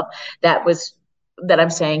yourself, that I'm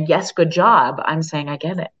saying, yes, good job. I'm saying, I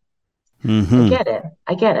get it.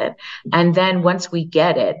 I get it. And then once we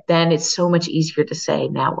get it, then it's so much easier to say,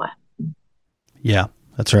 now what? Yeah,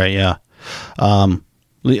 that's right. Yeah.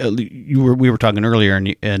 We were talking earlier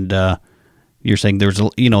and you're saying there's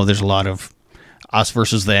a lot of us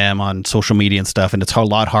versus them on social media and stuff, and it's a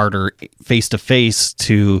lot harder face to face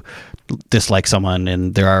to dislike someone,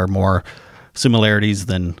 and there are more similarities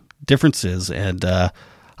than differences. And I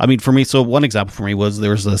mean, for me, so one example for me was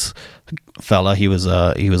there was this fella. He was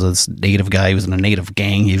a native guy. He was in a native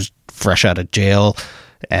gang. He was fresh out of jail,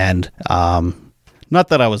 and not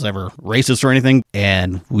that I was ever racist or anything.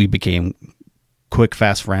 And we became quick,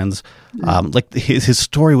 fast friends. Like his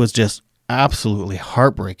story was just absolutely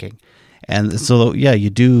heartbreaking. And so, yeah, you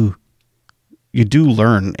do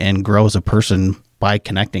learn and grow as a person by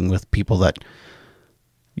connecting with people that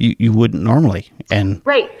you wouldn't normally. And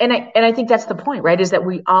right. And I think that's the point, right? Is that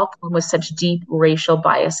we all come with such deep racial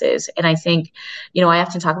biases. And I think, I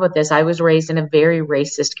often talk about this. I was raised in a very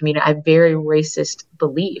racist community. I have very racist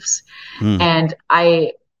beliefs. And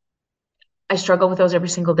I struggle with those every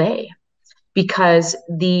single day. Because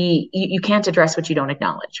you can't address what you don't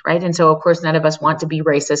acknowledge, right? And so, of course, none of us want to be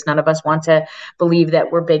racist. None of us want to believe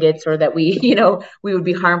that we're bigots or that we would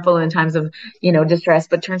be harmful in times of, distress.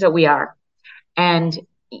 But turns out we are. And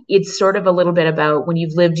it's sort of a little bit about when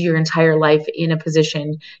you've lived your entire life in a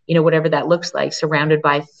position, whatever that looks like, surrounded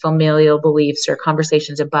by familial beliefs or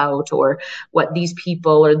conversations about or what these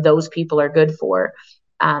people or those people are good for.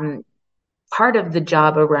 Part of the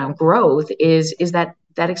job around growth is that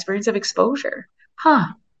experience of exposure.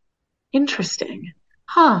 Interesting.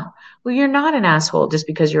 Well, you're not an asshole just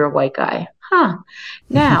because you're a white guy.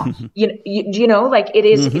 Now, it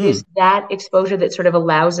is that exposure that sort of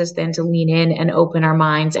allows us then to lean in and open our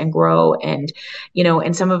minds and grow. And,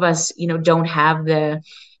 and some of us, don't have the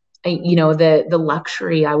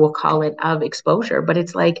luxury, I will call it, of exposure, but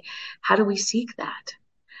it's like, how do we seek that?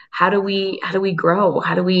 How do we grow?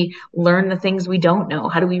 How do we learn the things we don't know?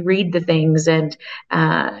 How do we read the things and,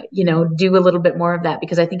 do a little bit more of that?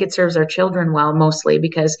 Because I think it serves our children well, mostly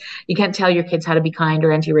because you can't tell your kids how to be kind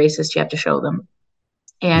or anti-racist. You have to show them.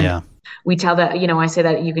 And we tell that, I say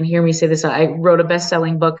that, you can hear me say this. I wrote a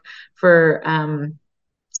best-selling book for,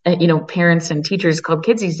 parents and teachers called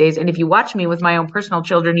Kids These Days. And if you watch me with my own personal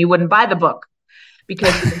children, you wouldn't buy the book.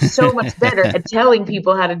 Because you're so much better at telling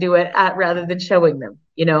people how to do it rather than showing them,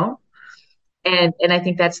 And I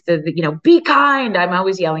think that's the be kind. I'm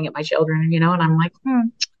always yelling at my children, and I'm like,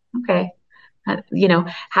 okay.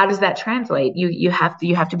 How does that translate? You have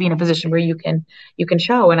to be in a position where you can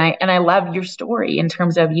show. And I love your story in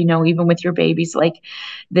terms of, even with your babies, like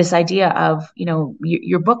this idea of,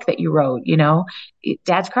 your book that you wrote,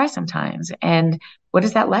 dads cry sometimes. And what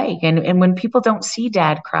is that like? And when people don't see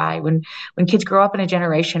dad cry, when kids grow up in a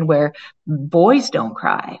generation where boys don't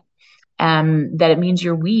cry, that it means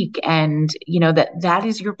you're weak, and that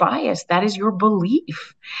is your bias, that is your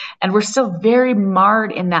belief. And we're still very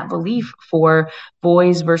marred in that belief for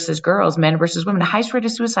boys versus girls, men versus women. The highest rate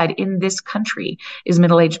of suicide in this country is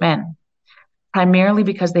middle-aged men, primarily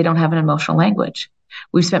because they don't have an emotional language.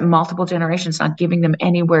 We've spent multiple generations not giving them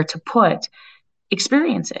anywhere to put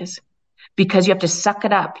experiences, because you have to suck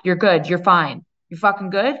it up. You're good, you're fine, you're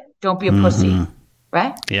fucking good, don't be a pussy.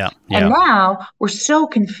 Right? Yeah. And now we're so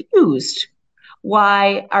confused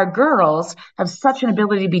why our girls have such an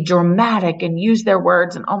ability to be dramatic and use their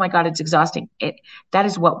words. And oh my God, it's exhausting. That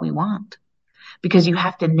is what we want, because you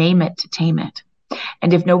have to name it to tame it.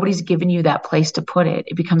 And if nobody's given you that place to put it,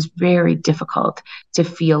 it becomes very difficult to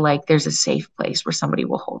feel like there's a safe place where somebody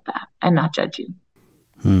will hold that and not judge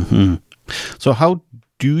you. So how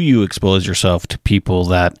do you expose yourself to people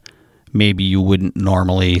that maybe you wouldn't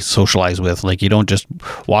normally socialize with? Like, you don't just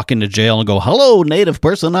walk into jail and go, hello, native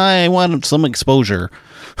person, I want some exposure.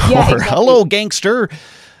 Yeah, or exactly. Hello, gangster.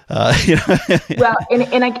 Well,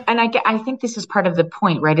 I think this is part of the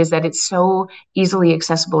point, right? Is that it's so easily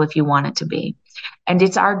accessible if you want it to be. And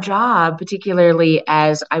it's our job, particularly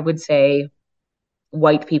as I would say,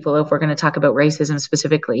 white people, if we're going to talk about racism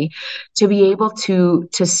specifically, to be able to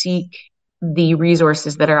seek the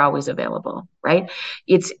resources that are always available, right?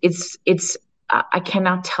 It's I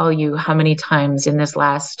cannot tell you how many times in this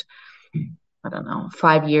last,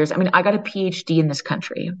 5 years. I mean, I got a PhD in this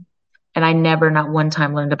country, and I never, not one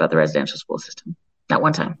time, learned about the residential school system. Not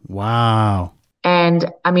one time. Wow.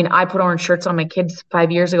 And I mean, I put orange shirts on my kids 5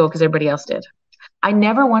 years ago because everybody else did. I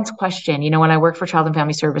never once questioned, when I worked for Child and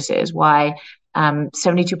Family Services, why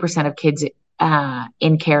 72% of kids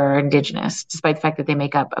in care are Indigenous, despite the fact that they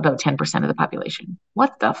make up about 10% of the population.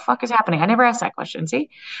 What the fuck is happening? I never asked that question,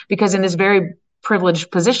 see? Because in this very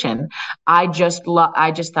privileged position, I just thought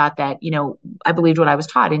that, I believed what I was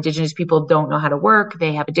taught. Indigenous people don't know how to work.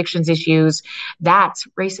 They have addictions issues. That's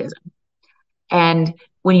racism. And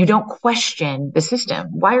when you don't question the system,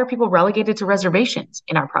 why are people relegated to reservations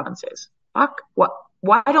in our provinces? Fuck, what?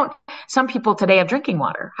 Why don't Some people today have drinking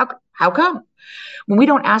water. How come? When we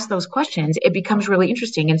don't ask those questions, it becomes really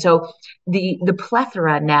interesting. And so the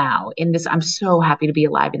plethora now in this, I'm so happy to be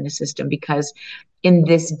alive in this system because in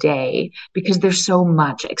this day, because there's so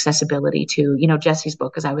much accessibility to, Jesse's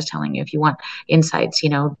book, as I was telling you, if you want insights,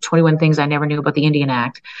 21 Things I Never Knew About the Indian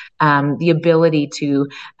Act, the ability to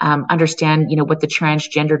understand, what the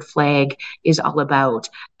transgendered flag is all about.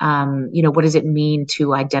 What does it mean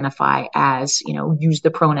to identify as, use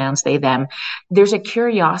the pronouns they, them. There's a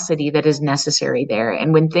curiosity that is necessary there.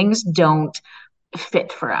 And when things don't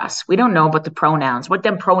fit for us, we don't know about the pronouns, what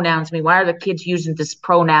them pronouns mean. Why are the kids using this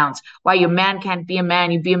pronouns? Why your man can't be a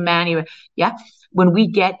man, you be a man. Yeah. When we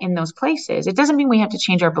get in those places, it doesn't mean we have to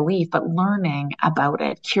change our belief, but learning about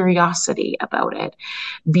it, curiosity about it,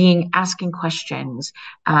 asking questions,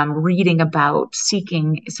 reading about,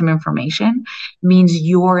 seeking some information means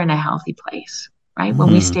you're in a healthy place, right?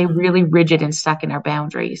 When we stay really rigid and stuck in our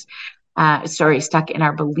boundaries, stuck in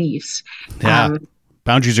our beliefs. Yeah.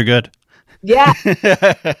 Boundaries are good. Yeah.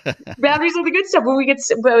 Boundaries are the good stuff.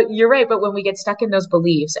 But you're right. But when we get stuck in those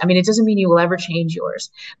beliefs, I mean, it doesn't mean you will ever change yours,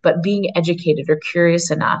 but being educated or curious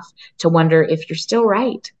enough to wonder if you're still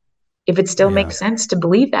right, if it still makes sense to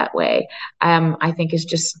believe that way, I think is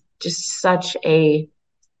just such a,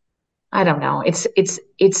 I don't know. It's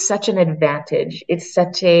such an advantage. It's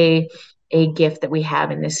such a gift that we have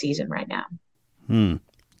in this season right now.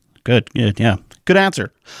 Good. Yeah. Good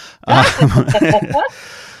answer.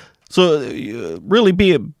 So really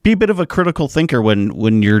be a bit of a critical thinker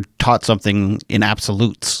when you're taught something in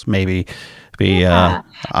absolutes, maybe. And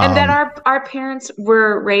that our parents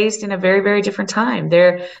were raised in a very, very different time.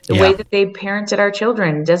 The way that they parented our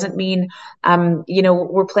children doesn't mean,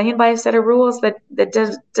 we're playing by a set of rules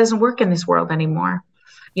that doesn't work in this world anymore.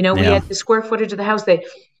 We had the square footage of the house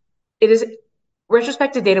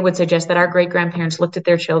retrospective data would suggest that our great grandparents looked at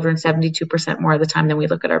their children 72% more of the time than we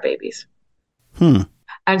look at our babies.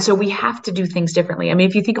 And so we have to do things differently. I mean,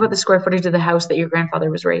 if you think about the square footage of the house that your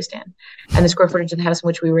grandfather was raised in and the square footage of the house in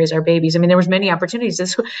which we raise our babies, I mean, there was many opportunities.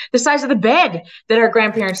 The size of the bed that our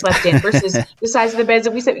grandparents slept in versus the size of the beds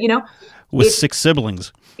that we slept, With 6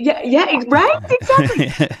 siblings. Yeah, right,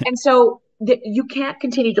 exactly. And so you can't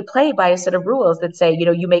continue to play by a set of rules that say,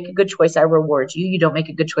 you make a good choice, I reward you. You don't make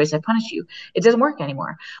a good choice, I punish you. It doesn't work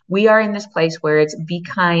anymore. We are in this place where it's be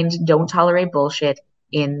kind, don't tolerate bullshit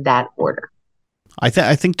in that order. I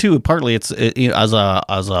think too, partly it's as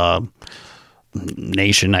a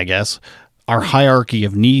nation, I guess, our hierarchy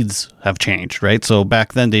of needs have changed, right? So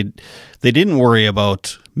back then they didn't worry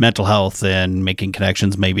about mental health and making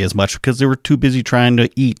connections maybe as much because they were too busy trying to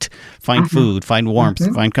eat, find food, find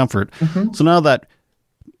warmth, find comfort. So now that,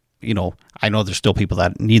 I know there's still people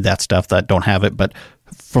that need that stuff that don't have it, but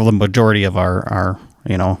for the majority of our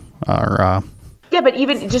yeah, but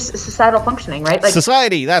even just societal functioning, right? Like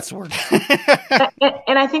society, that's the word.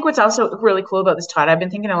 and I think what's also really cool about this, Todd, I've been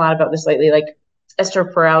thinking a lot about this lately, like Esther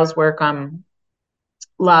Perel's work on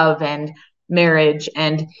love and marriage.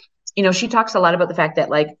 And, she talks a lot about the fact that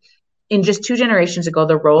like in just 2 generations ago,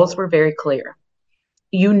 the roles were very clear.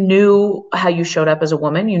 You knew how you showed up as a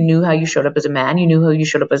woman. You knew how you showed up as a man. You knew how you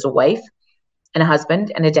showed up as a wife and a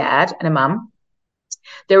husband and a dad and a mom.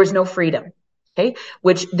 There was no freedom. Okay.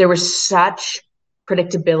 Which there was such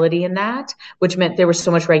predictability in that, which meant there was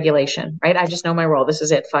so much regulation, right? I just know my role. This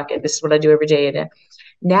is it. Fuck it. This is what I do every day.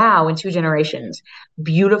 Now, in 2 generations,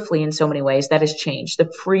 beautifully in so many ways, that has changed. The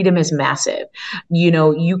freedom is massive.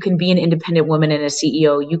 You can be an independent woman and a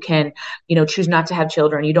CEO. You can, choose not to have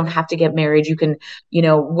children. You don't have to get married. You can,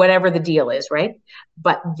 whatever the deal is, right?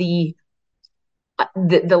 But the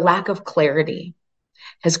lack of clarity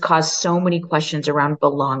has caused so many questions around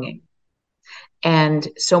belonging. And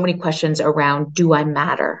so many questions around, do I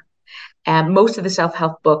matter? And most of the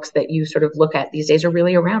self-help books that you sort of look at these days are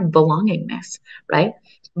really around belongingness, right?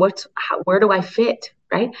 Where do I fit,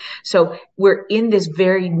 right? So we're in this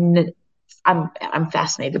I'm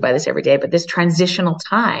fascinated by this every day, but this transitional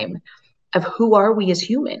time of who are we as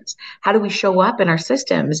humans? How do we show up in our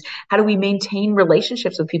systems? How do we maintain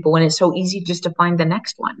relationships with people when it's so easy just to find the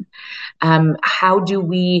next one? How do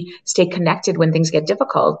we stay connected when things get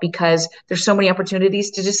difficult? Because there's so many opportunities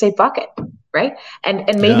to just say, fuck it. Right. And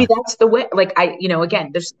maybe that's the way, like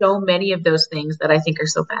again, there's so many of those things that I think are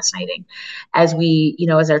so fascinating as we,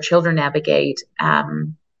 as our children navigate,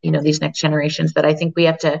 these next generations that I think we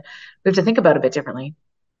have to think about a bit differently.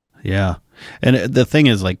 Yeah. And the thing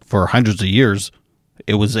is, like, for hundreds of years,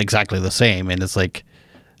 it was exactly the same. And it's like,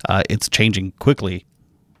 it's changing quickly.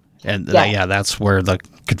 And that's where the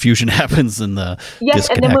confusion happens and the disconnect.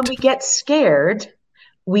 And then when we get scared,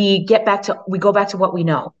 we go back to what we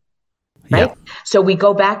know. right? Yeah. So we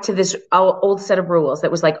go back to this old set of rules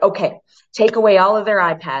that was like, okay, take away all of their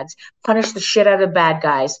iPads, punish the shit out of bad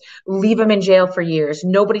guys, leave them in jail for years,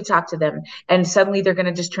 nobody talk to them, and suddenly they're going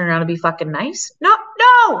to just turn around and be fucking nice. No,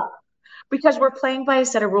 no, because we're playing by a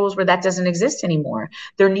set of rules where that doesn't exist anymore.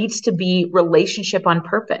 There needs to be relationship on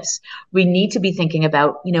purpose. We need to be thinking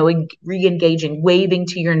about, re-engaging, waving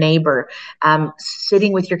to your neighbor,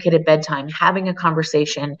 sitting with your kid at bedtime, having a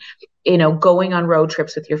conversation, going on road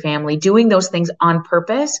trips with your family, doing those things on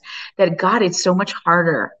purpose. That, God, it's so much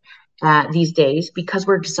harder these days because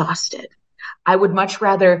we're exhausted. I would much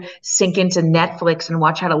rather sink into Netflix and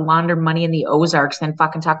watch how to launder money in the Ozarks than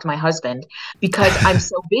fucking talk to my husband because I'm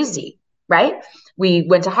so busy. Right? We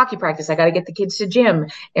went to hockey practice. I got to get the kids to gym.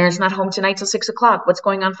 Aaron's not home tonight till 6:00. What's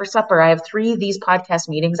going on for supper? I have 3 of these podcast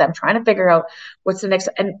meetings. I'm trying to figure out what's the next.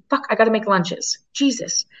 And fuck, I got to make lunches.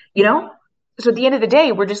 Jesus, So at the end of the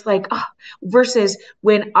day, we're just like, versus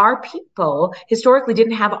when our people historically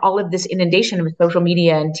didn't have all of this inundation of social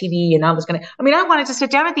media and TV and all this kind of. I mean, I wanted to sit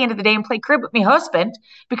down at the end of the day and play crib with my husband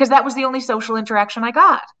because that was the only social interaction I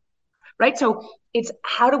got. Right? So it's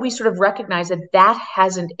how do we sort of recognize that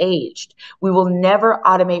hasn't aged? We will never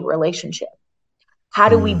automate relationship. How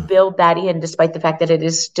do we build that in despite the fact that it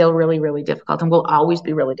is still really, really difficult and will always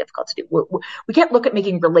be really difficult to do? We can't look at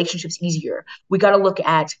making relationships easier. We got to look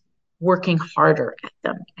at working harder at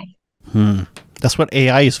them. That's what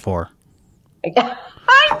AI is for. No,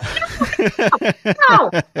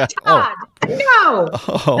 Todd, no.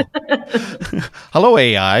 Oh. Hello,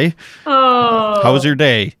 AI. Oh. How was your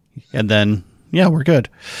day? And then, yeah, we're good.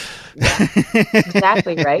 Yeah,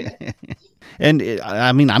 exactly, right? And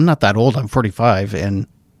I'm not that old. I'm 45, and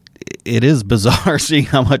it is bizarre seeing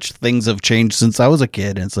how much things have changed since I was a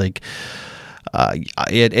kid. And it's like,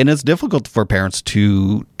 and it's difficult for parents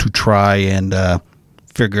to try and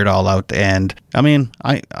figure it all out. And I mean,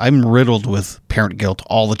 I'm riddled with parent guilt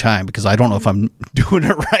all the time because I don't know if I'm doing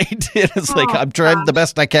it right. And it's like I'm trying the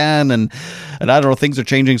best I can, and I don't know, things are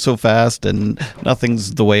changing so fast, and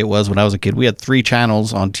nothing's the way it was when I was a kid. We had 3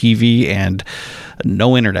 channels on TV and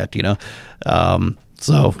no internet,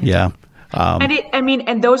 So yeah.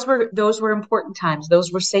 And those were important times.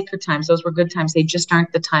 Those were sacred times. Those were good times. They just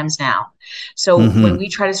aren't the times now. So when we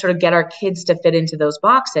try to sort of get our kids to fit into those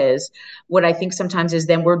boxes, what I think sometimes is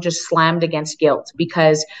then we're just slammed against guilt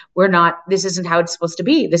because this isn't how it's supposed to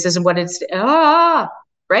be. This isn't what it's,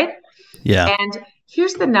 right? Yeah. And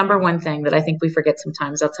here's the number one thing that I think we forget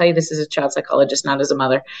sometimes. I'll tell you this as a child psychologist, not as a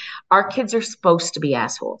mother. Our kids are supposed to be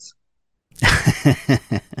assholes.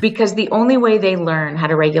 Because the only way they learn how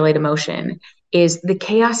to regulate emotion is the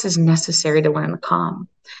chaos is necessary to learn the calm.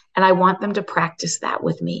 And I want them to practice that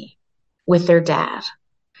with me, with their dad,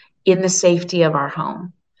 in the safety of our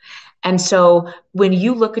home. And so when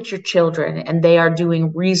you look at your children and they are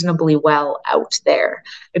doing reasonably well out there,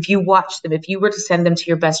 if you watch them, if you were to send them to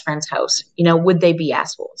your best friend's house, would they be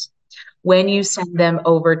assholes? When you send them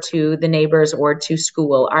over to the neighbors or to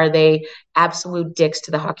school, are they absolute dicks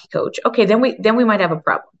to the hockey coach? Okay, then we might have a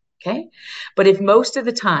problem. Okay. But if most of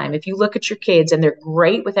the time, if you look at your kids and they're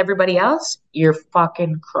great with everybody else, you're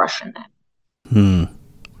fucking crushing them.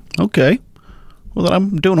 Okay. Well, then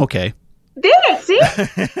I'm doing okay. There, see?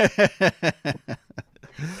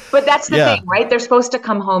 But that's the thing, right? They're supposed to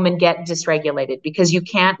come home and get dysregulated because you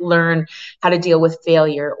can't learn how to deal with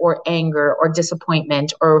failure or anger or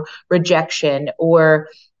disappointment or rejection or,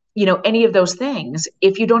 any of those things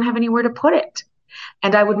if you don't have anywhere to put it.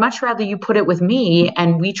 And I would much rather you put it with me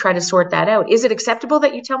and we try to sort that out. Is it acceptable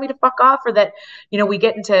that you tell me to fuck off or that, we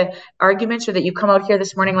get into arguments or that you come out here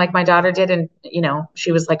this morning like my daughter did and,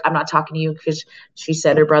 she was like, I'm not talking to you because she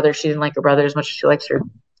said she didn't like her brother as much as she likes her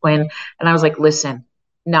twin. And I was like, listen,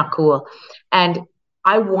 not cool. And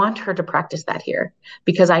I want her to practice that here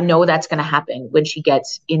because I know that's going to happen when she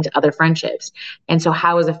gets into other friendships. And so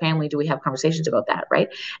how as a family do we have conversations about that, right?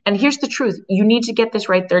 And here's the truth. You need to get this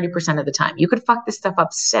right 30% of the time. You could fuck this stuff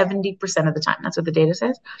up 70% of the time. That's what the data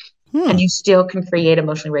says. And you still can create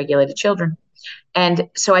emotionally regulated children. And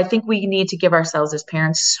so I think we need to give ourselves as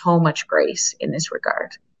parents so much grace in this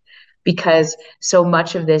regard because so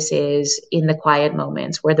much of this is in the quiet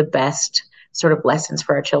moments where the best sort of lessons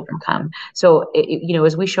for our children come. So,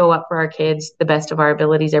 as we show up for our kids, the best of our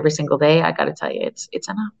abilities every single day, I got to tell you, it's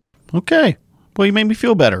enough. Okay. Well, you made me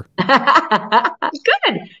feel better.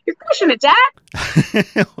 Good. You're crushing it,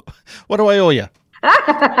 Dad. What do I owe you?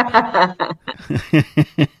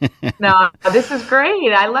 No, this is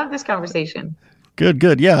great. I love this conversation.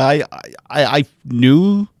 Good. Yeah. I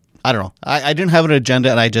knew, I don't know. I didn't have an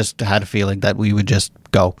agenda and I just had a feeling that we would just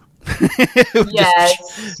go. Yes.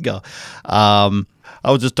 Just go. I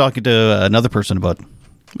was just talking to another person about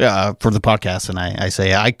for the podcast, and I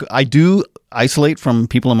say I do isolate from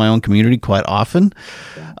people in my own community quite often,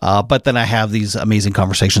 but then I have these amazing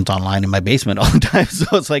conversations online in my basement all the time.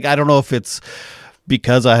 So it's like I don't know if it's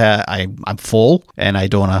because I'm full and I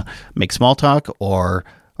don't want to make small talk or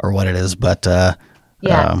what it is, but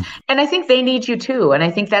yeah. And I think they need you too. And I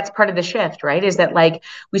think that's part of the shift, right? Is that like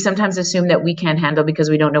we sometimes assume that we can't handle because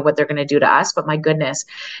we don't know what they're going to do to us. But my goodness,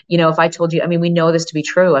 if I told you, I mean, we know this to be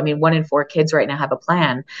true. I mean, 1 in 4 kids right now have a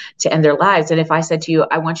plan to end their lives. And if I said to you,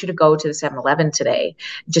 I want you to go to the 7-Eleven today,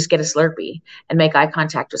 just get a Slurpee and make eye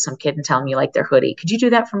contact with some kid and tell them you like their hoodie. Could you do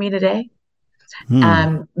that for me today?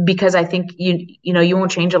 Because I think you won't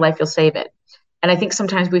change your life, you'll save it. And I think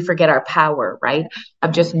sometimes we forget our power, right?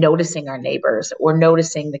 Of just noticing our neighbors or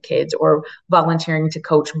noticing the kids or volunteering to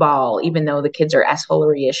coach ball, even though the kids are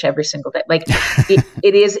assholery-ish every single day. Like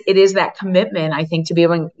it is that commitment, I think, to be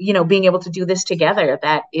able, being able to do this together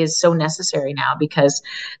that is so necessary now, because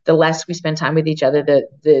the less we spend time with each other,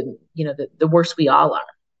 the worse we all are.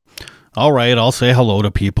 All right. I'll say hello to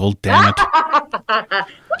people. Damn it.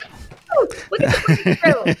 Look at the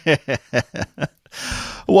breakthrough.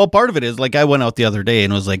 Well, part of it is like I went out the other day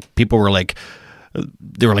and it was like people were like,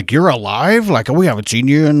 they were like, "You're alive? Like we haven't seen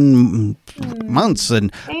you in months."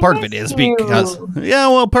 And part of it is because,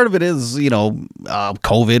 part of it is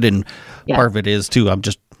COVID, and part of it is too I'm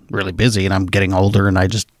just really busy and I'm getting older and I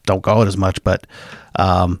just don't go out as much. But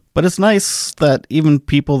it's nice that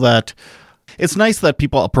it's nice that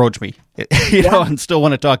people approach me, and still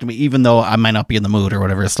want to talk to me, even though I might not be in the mood or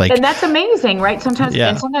whatever. It's like, and that's amazing, right?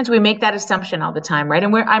 Sometimes we make that assumption all the time, right?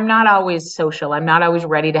 And I'm not always social. I'm not always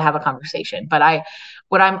ready to have a conversation, but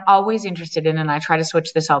what I'm always interested in, and I try to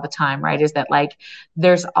switch this all the time, right? Is that like,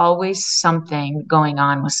 there's always something going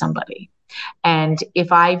on with somebody. And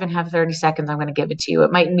if I even have 30 seconds, I'm going to give it to you.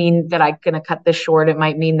 It might mean that I'm going to cut this short. It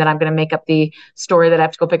might mean that I'm going to make up the story that I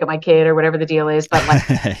have to go pick up my kid or whatever the deal is. But like,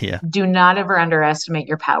 do not ever underestimate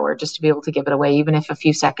your power just to be able to give it away, even if a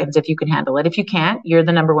few seconds, if you can handle it. If you can't, you're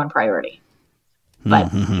the number one priority. But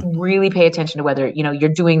really pay attention to whether, you're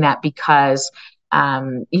doing that because,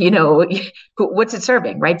 what's it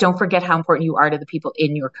serving, right? Don't forget how important you are to the people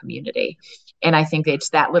in your community. And I think it's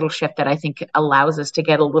that little shift that I think allows us to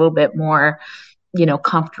get a little bit more,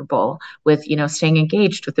 comfortable with, staying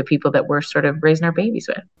engaged with the people that we're sort of raising our babies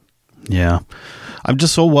with. Yeah. I'm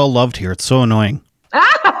just so well loved here. It's so annoying.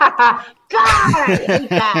 God, I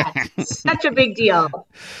hate that. Such a big deal.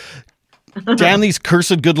 Damn these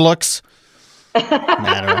cursed good looks.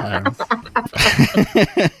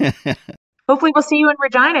 Hopefully we'll see you in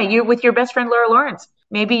Regina, you with your best friend, Laura Lawrence.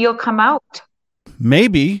 Maybe you'll come out.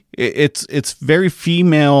 Maybe. It's very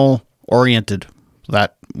female oriented,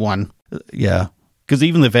 that one. Yeah. Because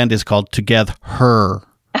even the event is called Together Her.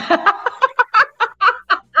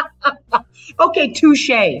 Okay,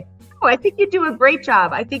 touche. Oh, I think you do a great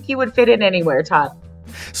job. I think you would fit in anywhere, Todd.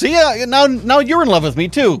 See, now you're in love with me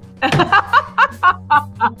too. It's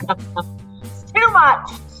too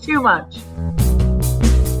much. It's too much.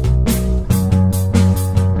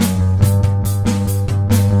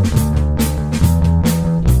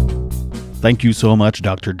 Thank you so much,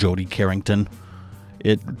 Dr. Jody Carrington.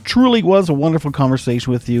 It truly was a wonderful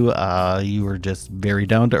conversation with you. You were just very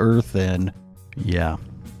down to earth, and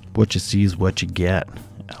what you see is what you get.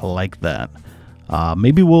 I like that.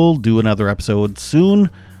 Maybe we'll do another episode soon.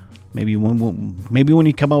 Maybe when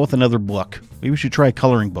you come out with another book. Maybe we should try a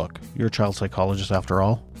coloring book. You're a child psychologist after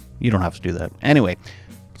all. You don't have to do that. Anyway,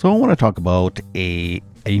 so I want to talk about a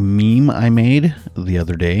meme I made the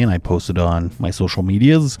other day, and I posted on my social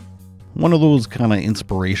medias. One of those kind of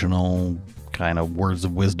inspirational, kind of words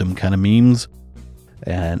of wisdom kind of memes.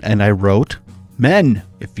 And I wrote, "Men,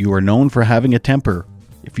 if you are known for having a temper,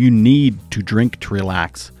 if you need to drink to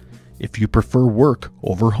relax, if you prefer work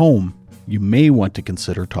over home, you may want to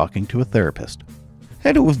consider talking to a therapist."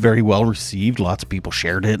 And it was very well received. Lots of people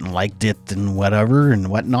shared it and liked it and whatever and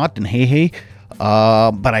whatnot. And hey.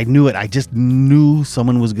 But I knew it. I just knew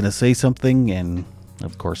someone was going to say something. And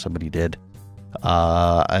of course somebody did.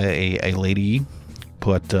 A lady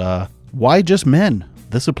put, "Why just men?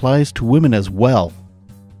 This applies to women as well."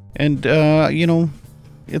 And,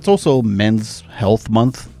 it's also Men's Health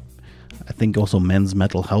Month. I think also Men's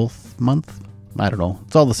Mental Health Month. I don't know.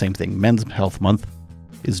 It's all the same thing. Men's Health Month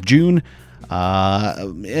is June.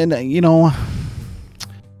 And, I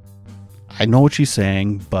know what she's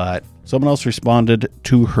saying, but someone else responded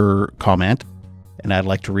to her comment, and I'd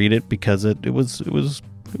like to read it because it was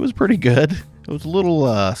pretty good. It was a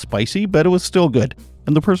little spicy, but it was still good.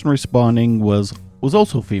 And the person responding was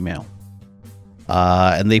also female.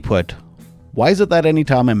 And they put, "Why is it that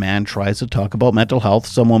anytime a man tries to talk about mental health,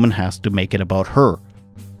 some woman has to make it about her?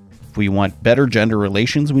 If we want better gender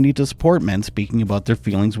relations, we need to support men speaking about their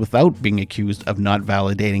feelings without being accused of not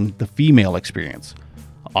validating the female experience.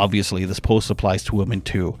 Obviously, this post applies to women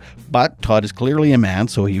too, but Todd is clearly a man,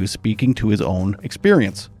 so he was speaking to his own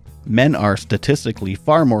experience. Men are statistically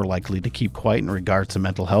far more likely to keep quiet in regards to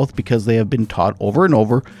mental health because they have been taught over and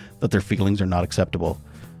over that their feelings are not acceptable.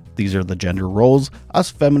 These are the gender roles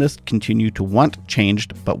us feminists continue to want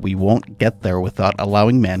changed, but we won't get there without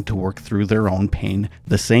allowing men to work through their own pain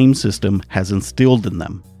the same system has instilled in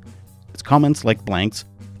them. It's comments like blanks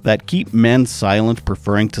that keep men silent,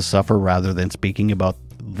 preferring to suffer rather than speaking about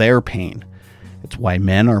their pain. It's why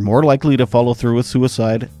men are more likely to follow through with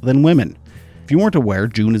suicide than women. If you weren't aware,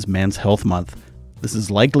 June is Men's Health Month. This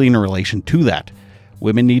is likely in relation to that.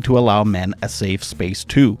 Women need to allow men a safe space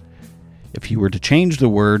too. If you were to change the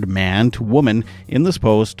word man to woman in this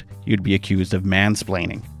post, you'd be accused of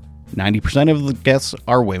mansplaining. 90% of the guests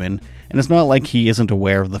are women, and it's not like he isn't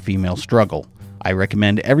aware of the female struggle. I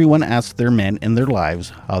recommend everyone ask their men in their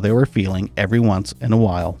lives how they were feeling every once in a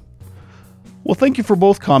while. Well, thank you for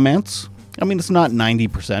both comments. I mean, it's not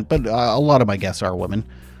 90%, but a lot of my guests are women.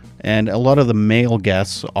 And a lot of the male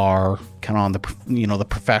guests are kind of on the, the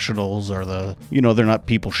professionals or they're not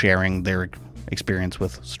people sharing their experience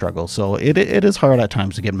with struggle. So it is hard at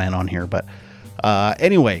times to get men on here. But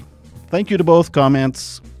anyway, thank you to both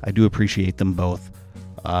comments. I do appreciate them both.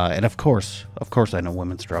 And of course, I know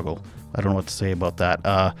women struggle. I don't know what to say about that.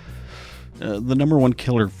 The number one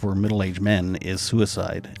killer for middle-aged men is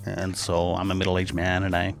suicide. And so I'm a middle-aged man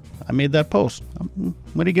and I made that post.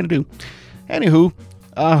 What are you going to do? Anywho,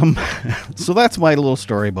 so that's my little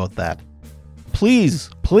story about that. Please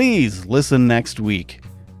listen next week.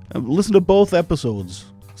 Listen to both episodes.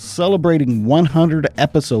 Celebrating 100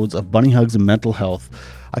 episodes of Bunny Hugs and Mental Health.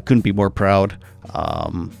 I couldn't be more proud.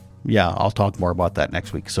 I'll talk more about that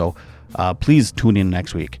next week. So please tune in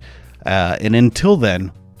next week. And until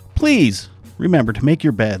then, please remember to make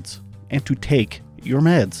your beds and to take your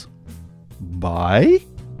meds. Bye.